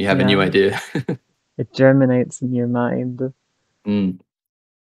when you have a new idea. It germinates in your mind. Mm.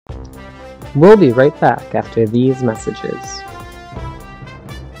 We'll be right back after these messages.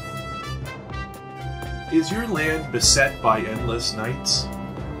 Is your land beset by endless nights?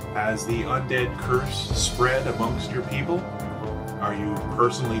 Has the undead curse spread amongst your people? Are you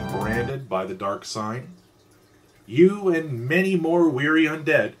personally branded by the dark sign? You and many more weary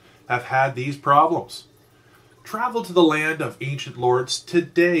undead have had these problems. Travel to the land of ancient lords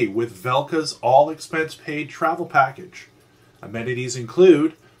today with Velka's all-expense-paid travel package. Amenities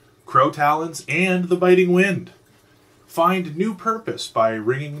include crow talons and the biting wind. Find new purpose by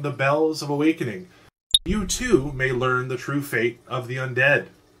ringing the bells of awakening. You too may learn the true fate of the undead.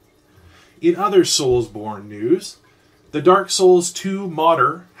 In other Soulsborne news, the Dark Souls 2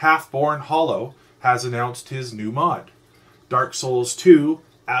 modder, Halfborn Hollow, has announced his new mod, Dark Souls 2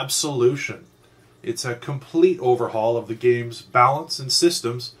 Absolution. It's a complete overhaul of the game's balance and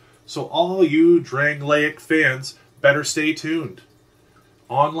systems, so all you Drangleic fans better stay tuned.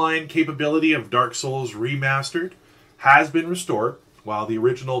 Online capability of Dark Souls Remastered has been restored, while the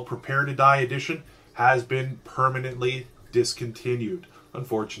original Prepare to Die edition has been permanently discontinued,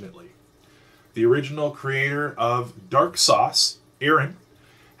 unfortunately. The original creator of Dark Sauce, Aaron,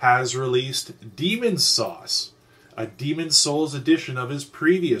 has released Demon's Sauce, a Demon's Souls edition of his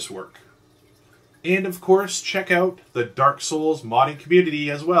previous work. And of course, check out the Dark Souls modding community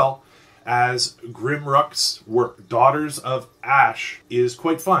as well, as Grimrukh's work, Daughters of Ash, is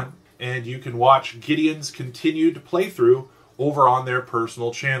quite fun, and you can watch Gideon's continued playthrough over on their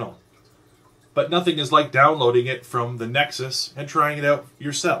personal channel. But nothing is like downloading it from the Nexus and trying it out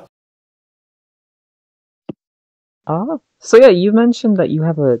yourself. So yeah, you mentioned that you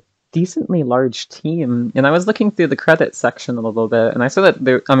have a decently large team, and I was looking through the credits section a little bit, and I saw that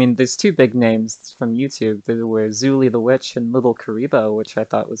there's two big names from YouTube. There were Zuli the Witch and Little Karibo, which I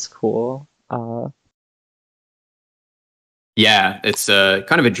thought was cool. Yeah, it's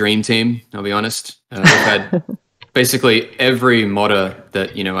kind of a dream team, I'll be honest. We've had basically every modder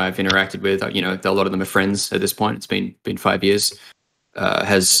that I've interacted with. A lot of them are friends at this point. It's been 5 years.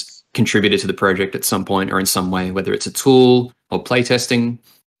 Has contributed to the project at some point or in some way, whether it's a tool or playtesting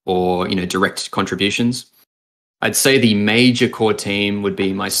or direct contributions. I'd say the major core team would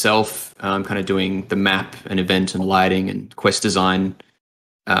be myself, kind of doing the map and event and lighting and quest design,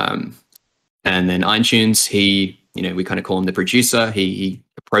 and then iTunes. We kind of call him the producer. He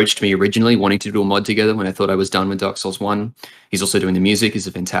approached me originally wanting to do a mod together when I thought I was done with Dark Souls 1. He's also doing the music. He's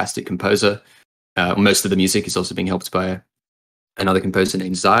a fantastic composer. Most of the music is also being helped by another composer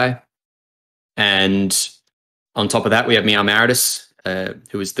named Zai. And on top of that, we have Meow Maridus,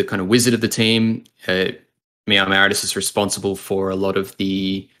 who is the kind of wizard of the team. Meow Maridus is responsible for a lot of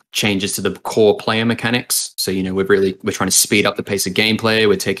the changes to the core player mechanics. So, we're trying to speed up the pace of gameplay.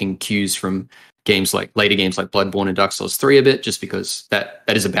 We're taking cues from later games like Bloodborne and Dark Souls 3 a bit, just because that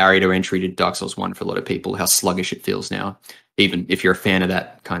is a barrier to entry to Dark Souls 1 for a lot of people, how sluggish it feels now. Even if you're a fan of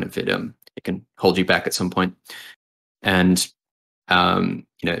that kind of it can hold you back at some point. And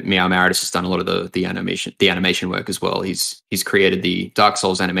Meow Maridus has done a lot of the animation work as well. He's created the Dark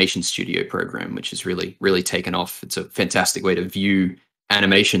Souls Animation Studio program, which has really, really taken off. It's a fantastic way to view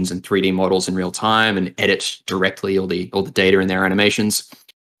animations and 3D models in real time and edit directly all the data in their animations.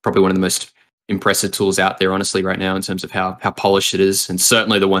 Probably one of the most impressive tools out there, honestly, right now in terms of how polished it is, and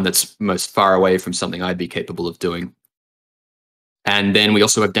certainly the one that's most far away from something I'd be capable of doing. And then we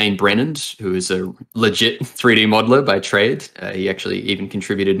also have Dane Brennan, who is a legit 3D modeler by trade. He actually even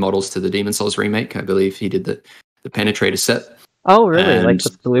contributed models to the Demon's Souls remake. I believe he did the Penetrator set. Oh, really? Like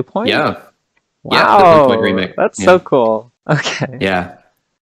the Blue Point? Yeah. Wow. Yeah, the Blue Point remake. That's so cool. Okay. Yeah.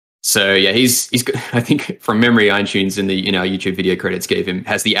 So yeah, he's got, I think from memory, iTunes in the YouTube video credits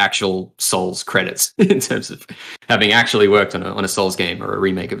has the actual Souls credits in terms of having actually worked on a Souls game or a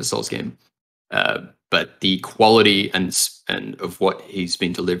remake of a Souls game. but the quality and of what he's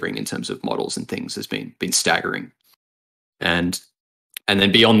been delivering in terms of models and things has been staggering. And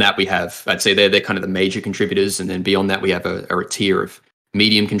then beyond that, we have, I'd say they're kind of the major contributors, and then beyond that, we have a tier of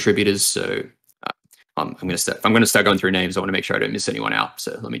medium contributors. So I'm going to start going through names. I want to make sure I don't miss anyone out.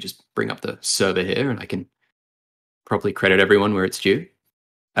 So let me just bring up the server here, and I can properly credit everyone where it's due.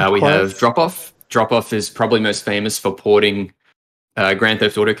 We have Drop-Off. Drop-Off is probably most famous for porting Grand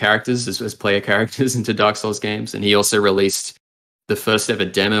Theft Auto characters as player characters into Dark Souls games, and he also released the first ever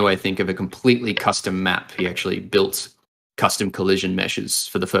demo, I think, of a completely custom map. He actually built custom collision meshes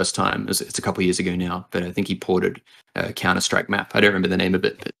for the first time. It's a couple of years ago now, but I think he ported a Counter-Strike map. I don't remember the name of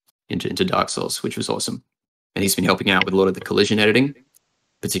it, but into Dark Souls, which was awesome. And he's been helping out with a lot of the collision editing,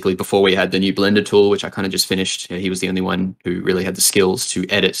 particularly before we had the new Blender tool, which I kind of just finished. He was the only one who really had the skills to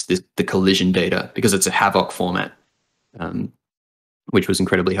edit the collision data, because it's a Havoc format, which was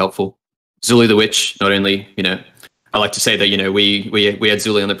incredibly helpful. Zuli the Witch, not only, I like to say that, we had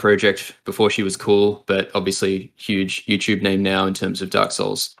Zuli on the project before she was cool, but obviously huge YouTube name now in terms of Dark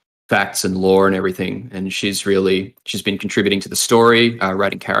Souls facts and lore and everything. And she's been contributing to the story,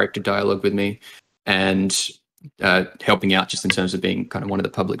 writing character dialogue with me, and helping out just in terms of being kind of one of the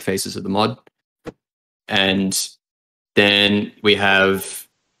public faces of the mod. And then we have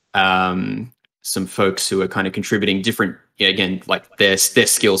some folks who are kind of contributing different, again, like their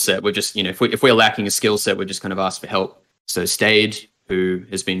skill set. We're just, if we're lacking a skill set, we're just kind of asked for help. So Stade, who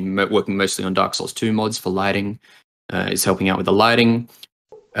has been working mostly on Dark Souls 2 mods for lighting, is helping out with the lighting.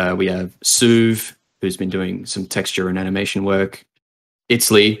 We have Suv, who's been doing some texture and animation work.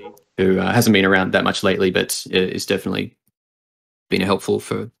 Itzley, who hasn't been around that much lately, but is definitely been helpful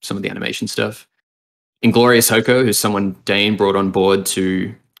for some of the animation stuff. Inglorious Hoko, who's someone Dane brought on board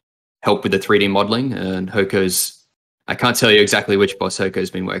to help with the 3D modeling. And Hoko's, I can't tell you exactly which boss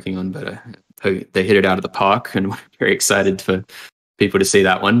Hoko's been working on, but they hit it out of the park, and we're very excited for people to see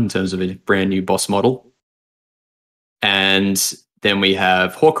that one in terms of a brand new boss model. And then we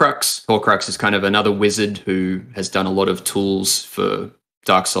have Horcrux. Horcrux is kind of another wizard who has done a lot of tools for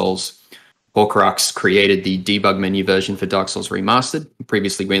Dark Souls. Horcrux created the debug menu version for Dark Souls Remastered.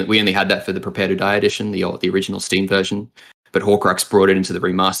 Previously, we only had that for the Prepare to Die edition, the original Steam version. But Horcrux brought it into the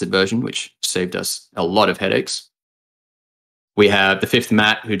remastered version, which saved us a lot of headaches. We have the fifth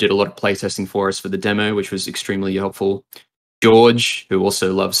Matt, who did a lot of playtesting for us for the demo, which was extremely helpful. George, who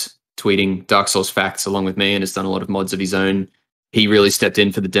also loves tweeting Dark Souls facts along with me and has done a lot of mods of his own. He really stepped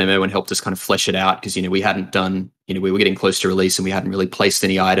in for the demo and helped us kind of flesh it out, because, we hadn't done, we were getting close to release and we hadn't really placed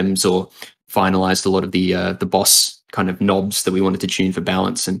any items or finalized a lot of the boss kind of knobs that we wanted to tune for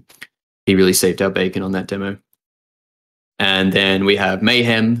balance. And he really saved our bacon on that demo. And then we have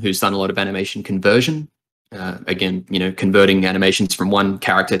Mayhem, who's done a lot of animation conversion. Again, converting animations from one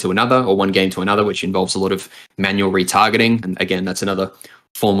character to another or one game to another, which involves a lot of manual retargeting. And again, that's another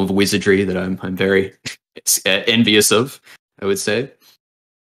form of wizardry that I'm very envious of, I would say.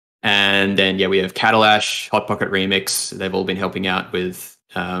 And then, we have Catalash, Hot Pocket Remix. They've all been helping out with,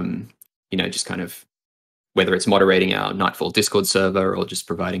 just kind of whether it's moderating our Nightfall Discord server or just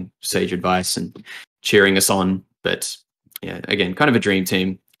providing sage advice and cheering us on. But yeah, again, kind of a dream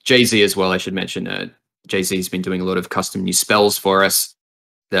team. Jay-Z as well, I should mention. Jay-Z's been doing a lot of custom new spells for us.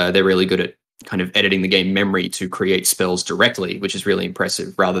 They're really good at kind of editing the game memory to create spells directly, which is really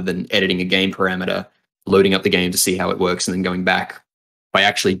impressive, rather than editing a game parameter, loading up the game to see how it works, and then going back. By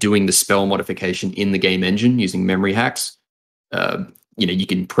actually doing the spell modification in the game engine using memory hacks, you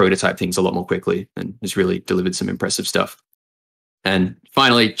can prototype things a lot more quickly, and has really delivered some impressive stuff. And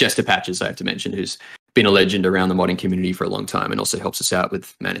finally, Jester Patches, I have to mention, who's been a legend around the modding community for a long time and also helps us out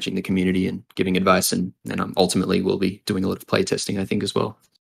with managing the community and giving advice. And ultimately we'll be doing a lot of play testing, I think, as well.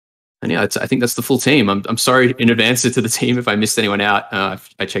 And yeah, I think that's the full team. I'm sorry in advance to the team if I missed anyone out.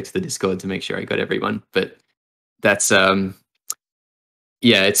 I checked the Discord to make sure I got everyone, but that's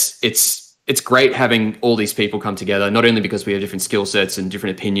it's great having all these people come together, not only because we have different skill sets and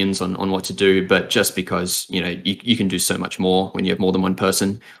different opinions on what to do, but just because, you can do so much more when you have more than one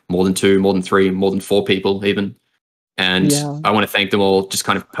person, more than two, more than three, more than four people even. And I want to thank them all just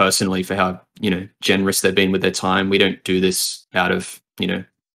kind of personally for how, generous they've been with their time. We don't do this out of,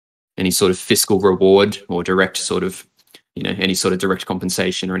 any sort of fiscal reward or direct sort of, any sort of direct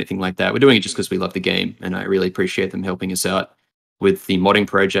compensation or anything like that. We're doing it just because we love the game. And I really appreciate them helping us out with the modding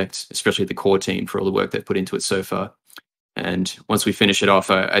project, especially the core team, for all the work they've put into it so far. And once we finish it off,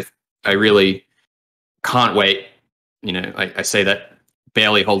 I really can't wait. I say that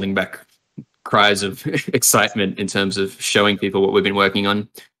barely holding back cries of excitement in terms of showing people what we've been working on.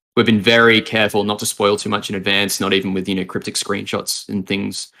 We've been very careful not to spoil too much in advance, not even with, cryptic screenshots and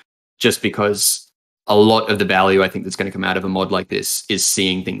things, just because a lot of the value I think that's going to come out of a mod like this is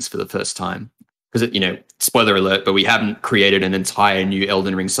seeing things for the first time. Because, spoiler alert, but we haven't created an entire new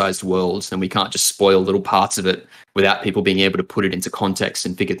Elden Ring-sized world, and we can't just spoil little parts of it without people being able to put it into context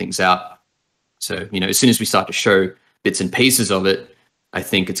and figure things out. So, as soon as we start to show bits and pieces of it, I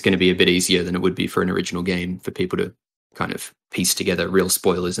think it's going to be a bit easier than it would be for an original game for people to kind of piece together real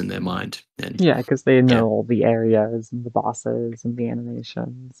spoilers in their mind. And yeah, because they know all the areas and the bosses and the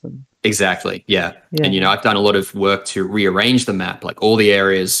animations. And exactly, yeah. And, I've done a lot of work to rearrange the map. Like, all the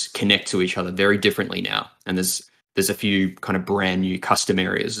areas connect to each other very differently now. And there's a few kind of brand new custom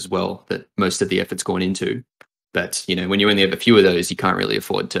areas as well that most of the effort's gone into. But, when you only have a few of those, you can't really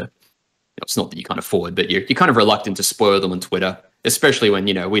afford to, it's not that you can't afford, but you're kind of reluctant to spoil them on Twitter, especially when,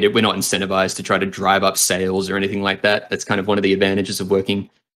 we're not incentivized to try to drive up sales or anything like that. That's kind of one of the advantages of working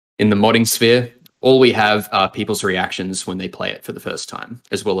in the modding sphere. All we have are people's reactions when they play it for the first time,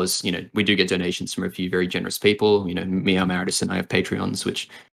 as well as, we do get donations from a few very generous people. Me, Emeritus, and I have Patreons, which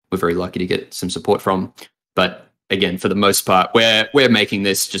we're very lucky to get some support from. But again, for the most part, we're making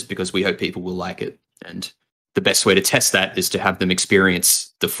this just because we hope people will like it. And the best way to test that is to have them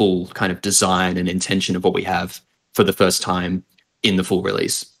experience the full kind of design and intention of what we have for the first time in the full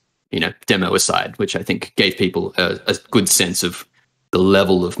release, demo aside, which I think gave people a good sense of the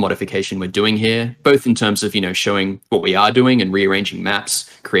level of modification we're doing here, both in terms of, showing what we are doing and rearranging maps,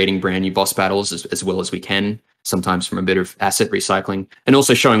 creating brand new boss battles as well as we can, sometimes from a bit of asset recycling, and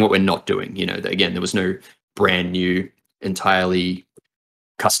also showing what we're not doing. That, again, there was no brand new, entirely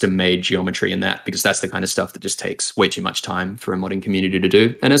custom-made geometry in that, because that's the kind of stuff that just takes way too much time for a modding community to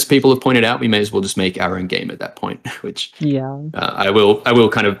do. And as people have pointed out, we may as well just make our own game at that point, which I will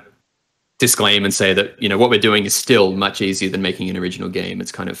kind of disclaim and say that, what we're doing is still much easier than making an original game.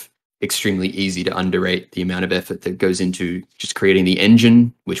 It's kind of extremely easy to underrate the amount of effort that goes into just creating the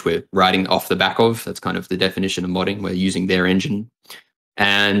engine, which we're riding off the back of. That's kind of the definition of modding. We're using their engine.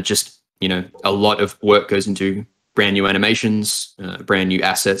 And just, a lot of work goes into brand new animations, brand new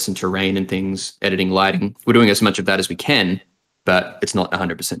assets and terrain and things, editing, lighting. We're doing as much of that as we can, but it's not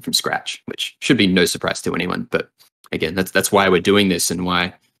 100% from scratch, which should be no surprise to anyone. But again, that's why we're doing this, and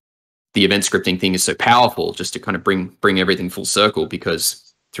why the event scripting thing is so powerful, just to kind of bring everything full circle,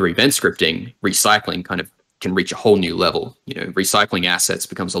 because through event scripting, recycling kind of can reach a whole new level. Recycling assets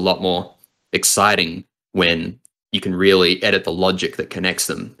becomes a lot more exciting when you can really edit the logic that connects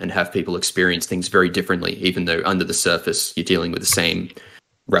them and have people experience things very differently, even though under the surface you're dealing with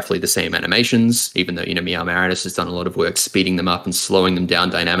roughly the same animations, even though, Meow Marinus has done a lot of work speeding them up and slowing them down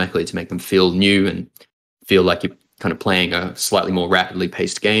dynamically to make them feel new and feel like you're kind of playing a slightly more rapidly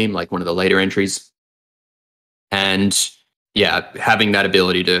paced game, like one of the later entries. And yeah, having that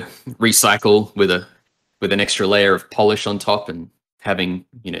ability to recycle with an extra layer of polish on top, and having,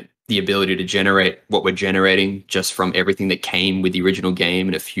 the ability to generate what we're generating just from everything that came with the original game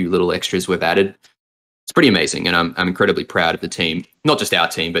and a few little extras we've added. It's pretty amazing, and I'm incredibly proud of the team. Not just our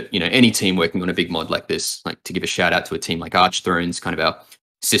team, but any team working on a big mod like this. Like, to give a shout out to a team like Archthrones, kind of our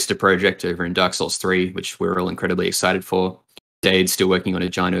sister project over in Dark Souls 3, which we're all incredibly excited for. Dade's still working on a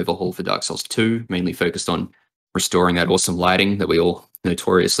giant overhaul for Dark Souls 2, mainly focused on restoring that awesome lighting that we all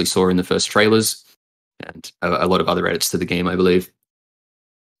notoriously saw in the first trailers, and a lot of other edits to the game, I believe.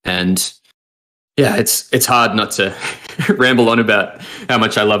 And yeah, it's hard not to ramble on about how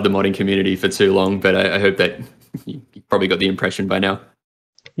much I love the modding community for too long, but I hope that you probably got the impression by now.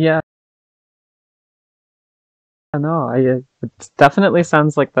 Yeah. I know. It definitely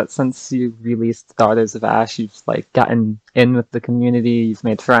sounds like that since you released Daughters of Ash, you've gotten in with the community, you've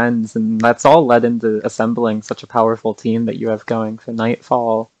made friends, and that's all led into assembling such a powerful team that you have going for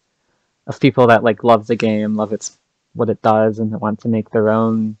Nightfall, of people that love the game, love what it does, and want to make their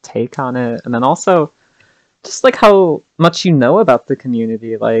own take on it. And then also just how much you know about the community.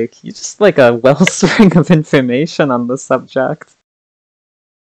 You're just a wellspring of information on the subject.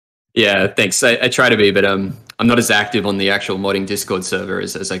 Yeah, thanks. I try to be, but I'm not as active on the actual modding Discord server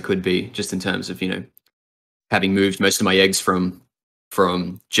as I could be, just in terms of, having moved most of my eggs from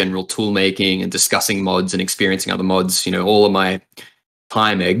general tool making and discussing mods and experiencing other mods. All of my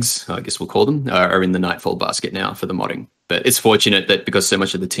time eggs, I guess we'll call them, are in the Nightfall basket now for the modding. But it's fortunate that because so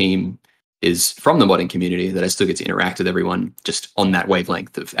much of the team is from the modding community, that I still get to interact with everyone just on that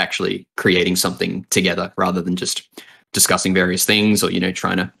wavelength of actually creating something together, rather than just discussing various things, or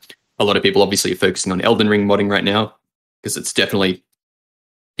trying to. A lot of people obviously are focusing on Elden Ring modding right now, because it's got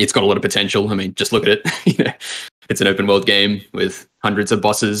a lot of potential. I mean, just look at it. It's an open world game with hundreds of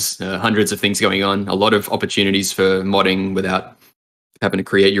bosses, hundreds of things going on, a lot of opportunities for modding without having to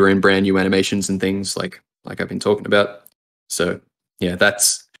create your own brand new animations and things like I've been talking about. So yeah,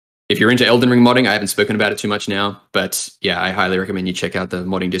 if you're into Elden Ring modding, I haven't spoken about it too much now, but yeah, I highly recommend you check out the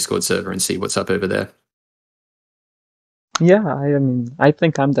modding Discord server and see what's up over there. Yeah, I mean, I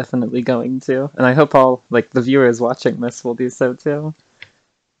think I'm definitely going to, and I hope all the viewers watching this will do so too.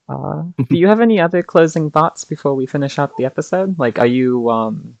 Do you have any other closing thoughts before we finish up the episode? Are you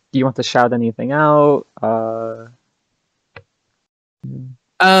do you want to shout anything out?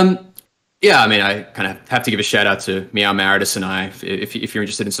 Yeah, I mean, I kind of have to give a shout out to Meow Maridus and I. If you're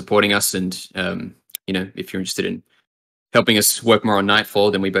interested in supporting us, and if you're interested in helping us work more on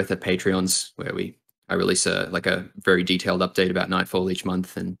Nightfall, then we both have Patreons where I release a very detailed update about Nightfall each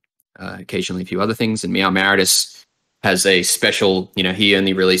month, and occasionally a few other things. And Meow Maridus has a special, he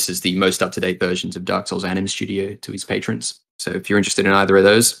only releases the most up-to-date versions of Dark Souls Anim Studio to his patrons. So if you're interested in either of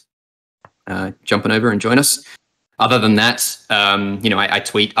those, jump on over and join us. Other than that, I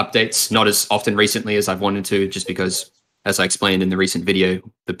tweet updates, not as often recently as I've wanted to, just because, as I explained in the recent video,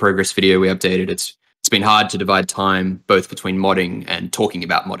 the progress video we updated, it's been hard to divide time both between modding and talking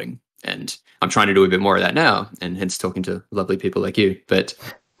about modding. And I'm trying to do a bit more of that now, and hence talking to lovely people like you. But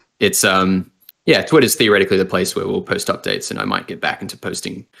it's, Twitter's theoretically the place where we'll post updates, and I might get back into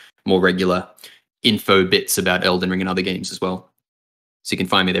posting more regular info bits about Elden Ring and other games as well. So you can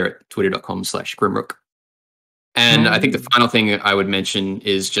find me there at twitter.com/Grimrukh. And I think the final thing I would mention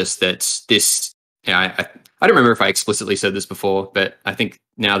is just that this, I don't remember if I explicitly said this before, but I think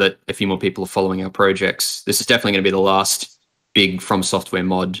now that a few more people are following our projects, this is definitely going to be the last big From Software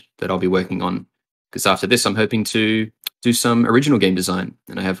mod that I'll be working on. Because after this, I'm hoping to do some original game design.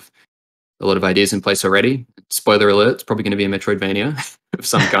 And I have a lot of ideas in place already. Spoiler alert, it's probably going to be a Metroidvania of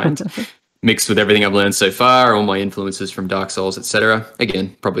some kind, mixed with everything I've learned so far, all my influences from Dark Souls, etc.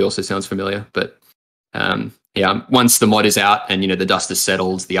 Again, probably also sounds familiar, but once the mod is out and the dust is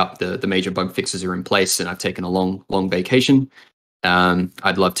settled, the major bug fixes are in place, and I've taken a long vacation,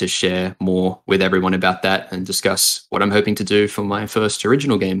 I'd love to share more with everyone about that and discuss what I'm hoping to do for my first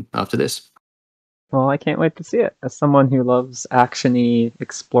original game after this. Well, I can't wait to see it. As someone who loves action-y,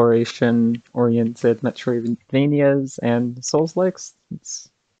 exploration-oriented Metroidvanias and Souls-likes, it's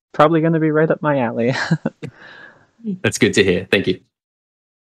probably going to be right up my alley. That's good to hear. Thank you.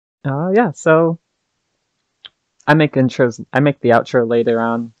 So I make the outro later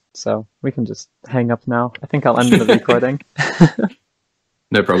on, so we can just hang up now. I think I'll end the recording.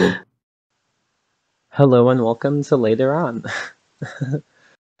 No problem. Hello and welcome to Later On.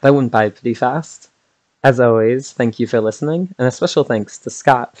 That went by pretty fast. As always, thank you for listening, and a special thanks to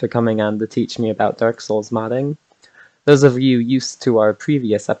Scott for coming on to teach me about Dark Souls modding. Those of you used to our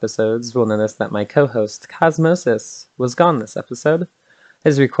previous episodes will notice that my co-host, Cosmosis, was gone this episode.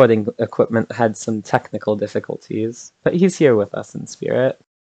 His recording equipment had some technical difficulties, but he's here with us in spirit.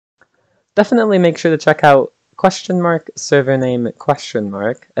 Definitely make sure to check out server name ?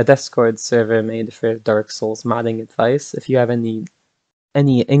 A Discord server made for Dark Souls modding advice if you have any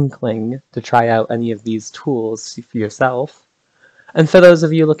inkling to try out any of these tools for yourself. And for those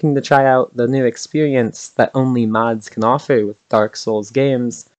of you looking to try out the new experience that only mods can offer with Dark Souls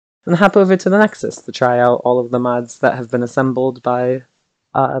games, then hop over to the Nexus to try out all of the mods that have been assembled by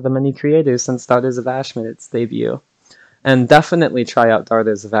the many creators since Daughters of Ash made its debut. And definitely try out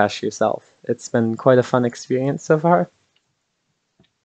Daughters of Ash yourself. It's been quite a fun experience so far.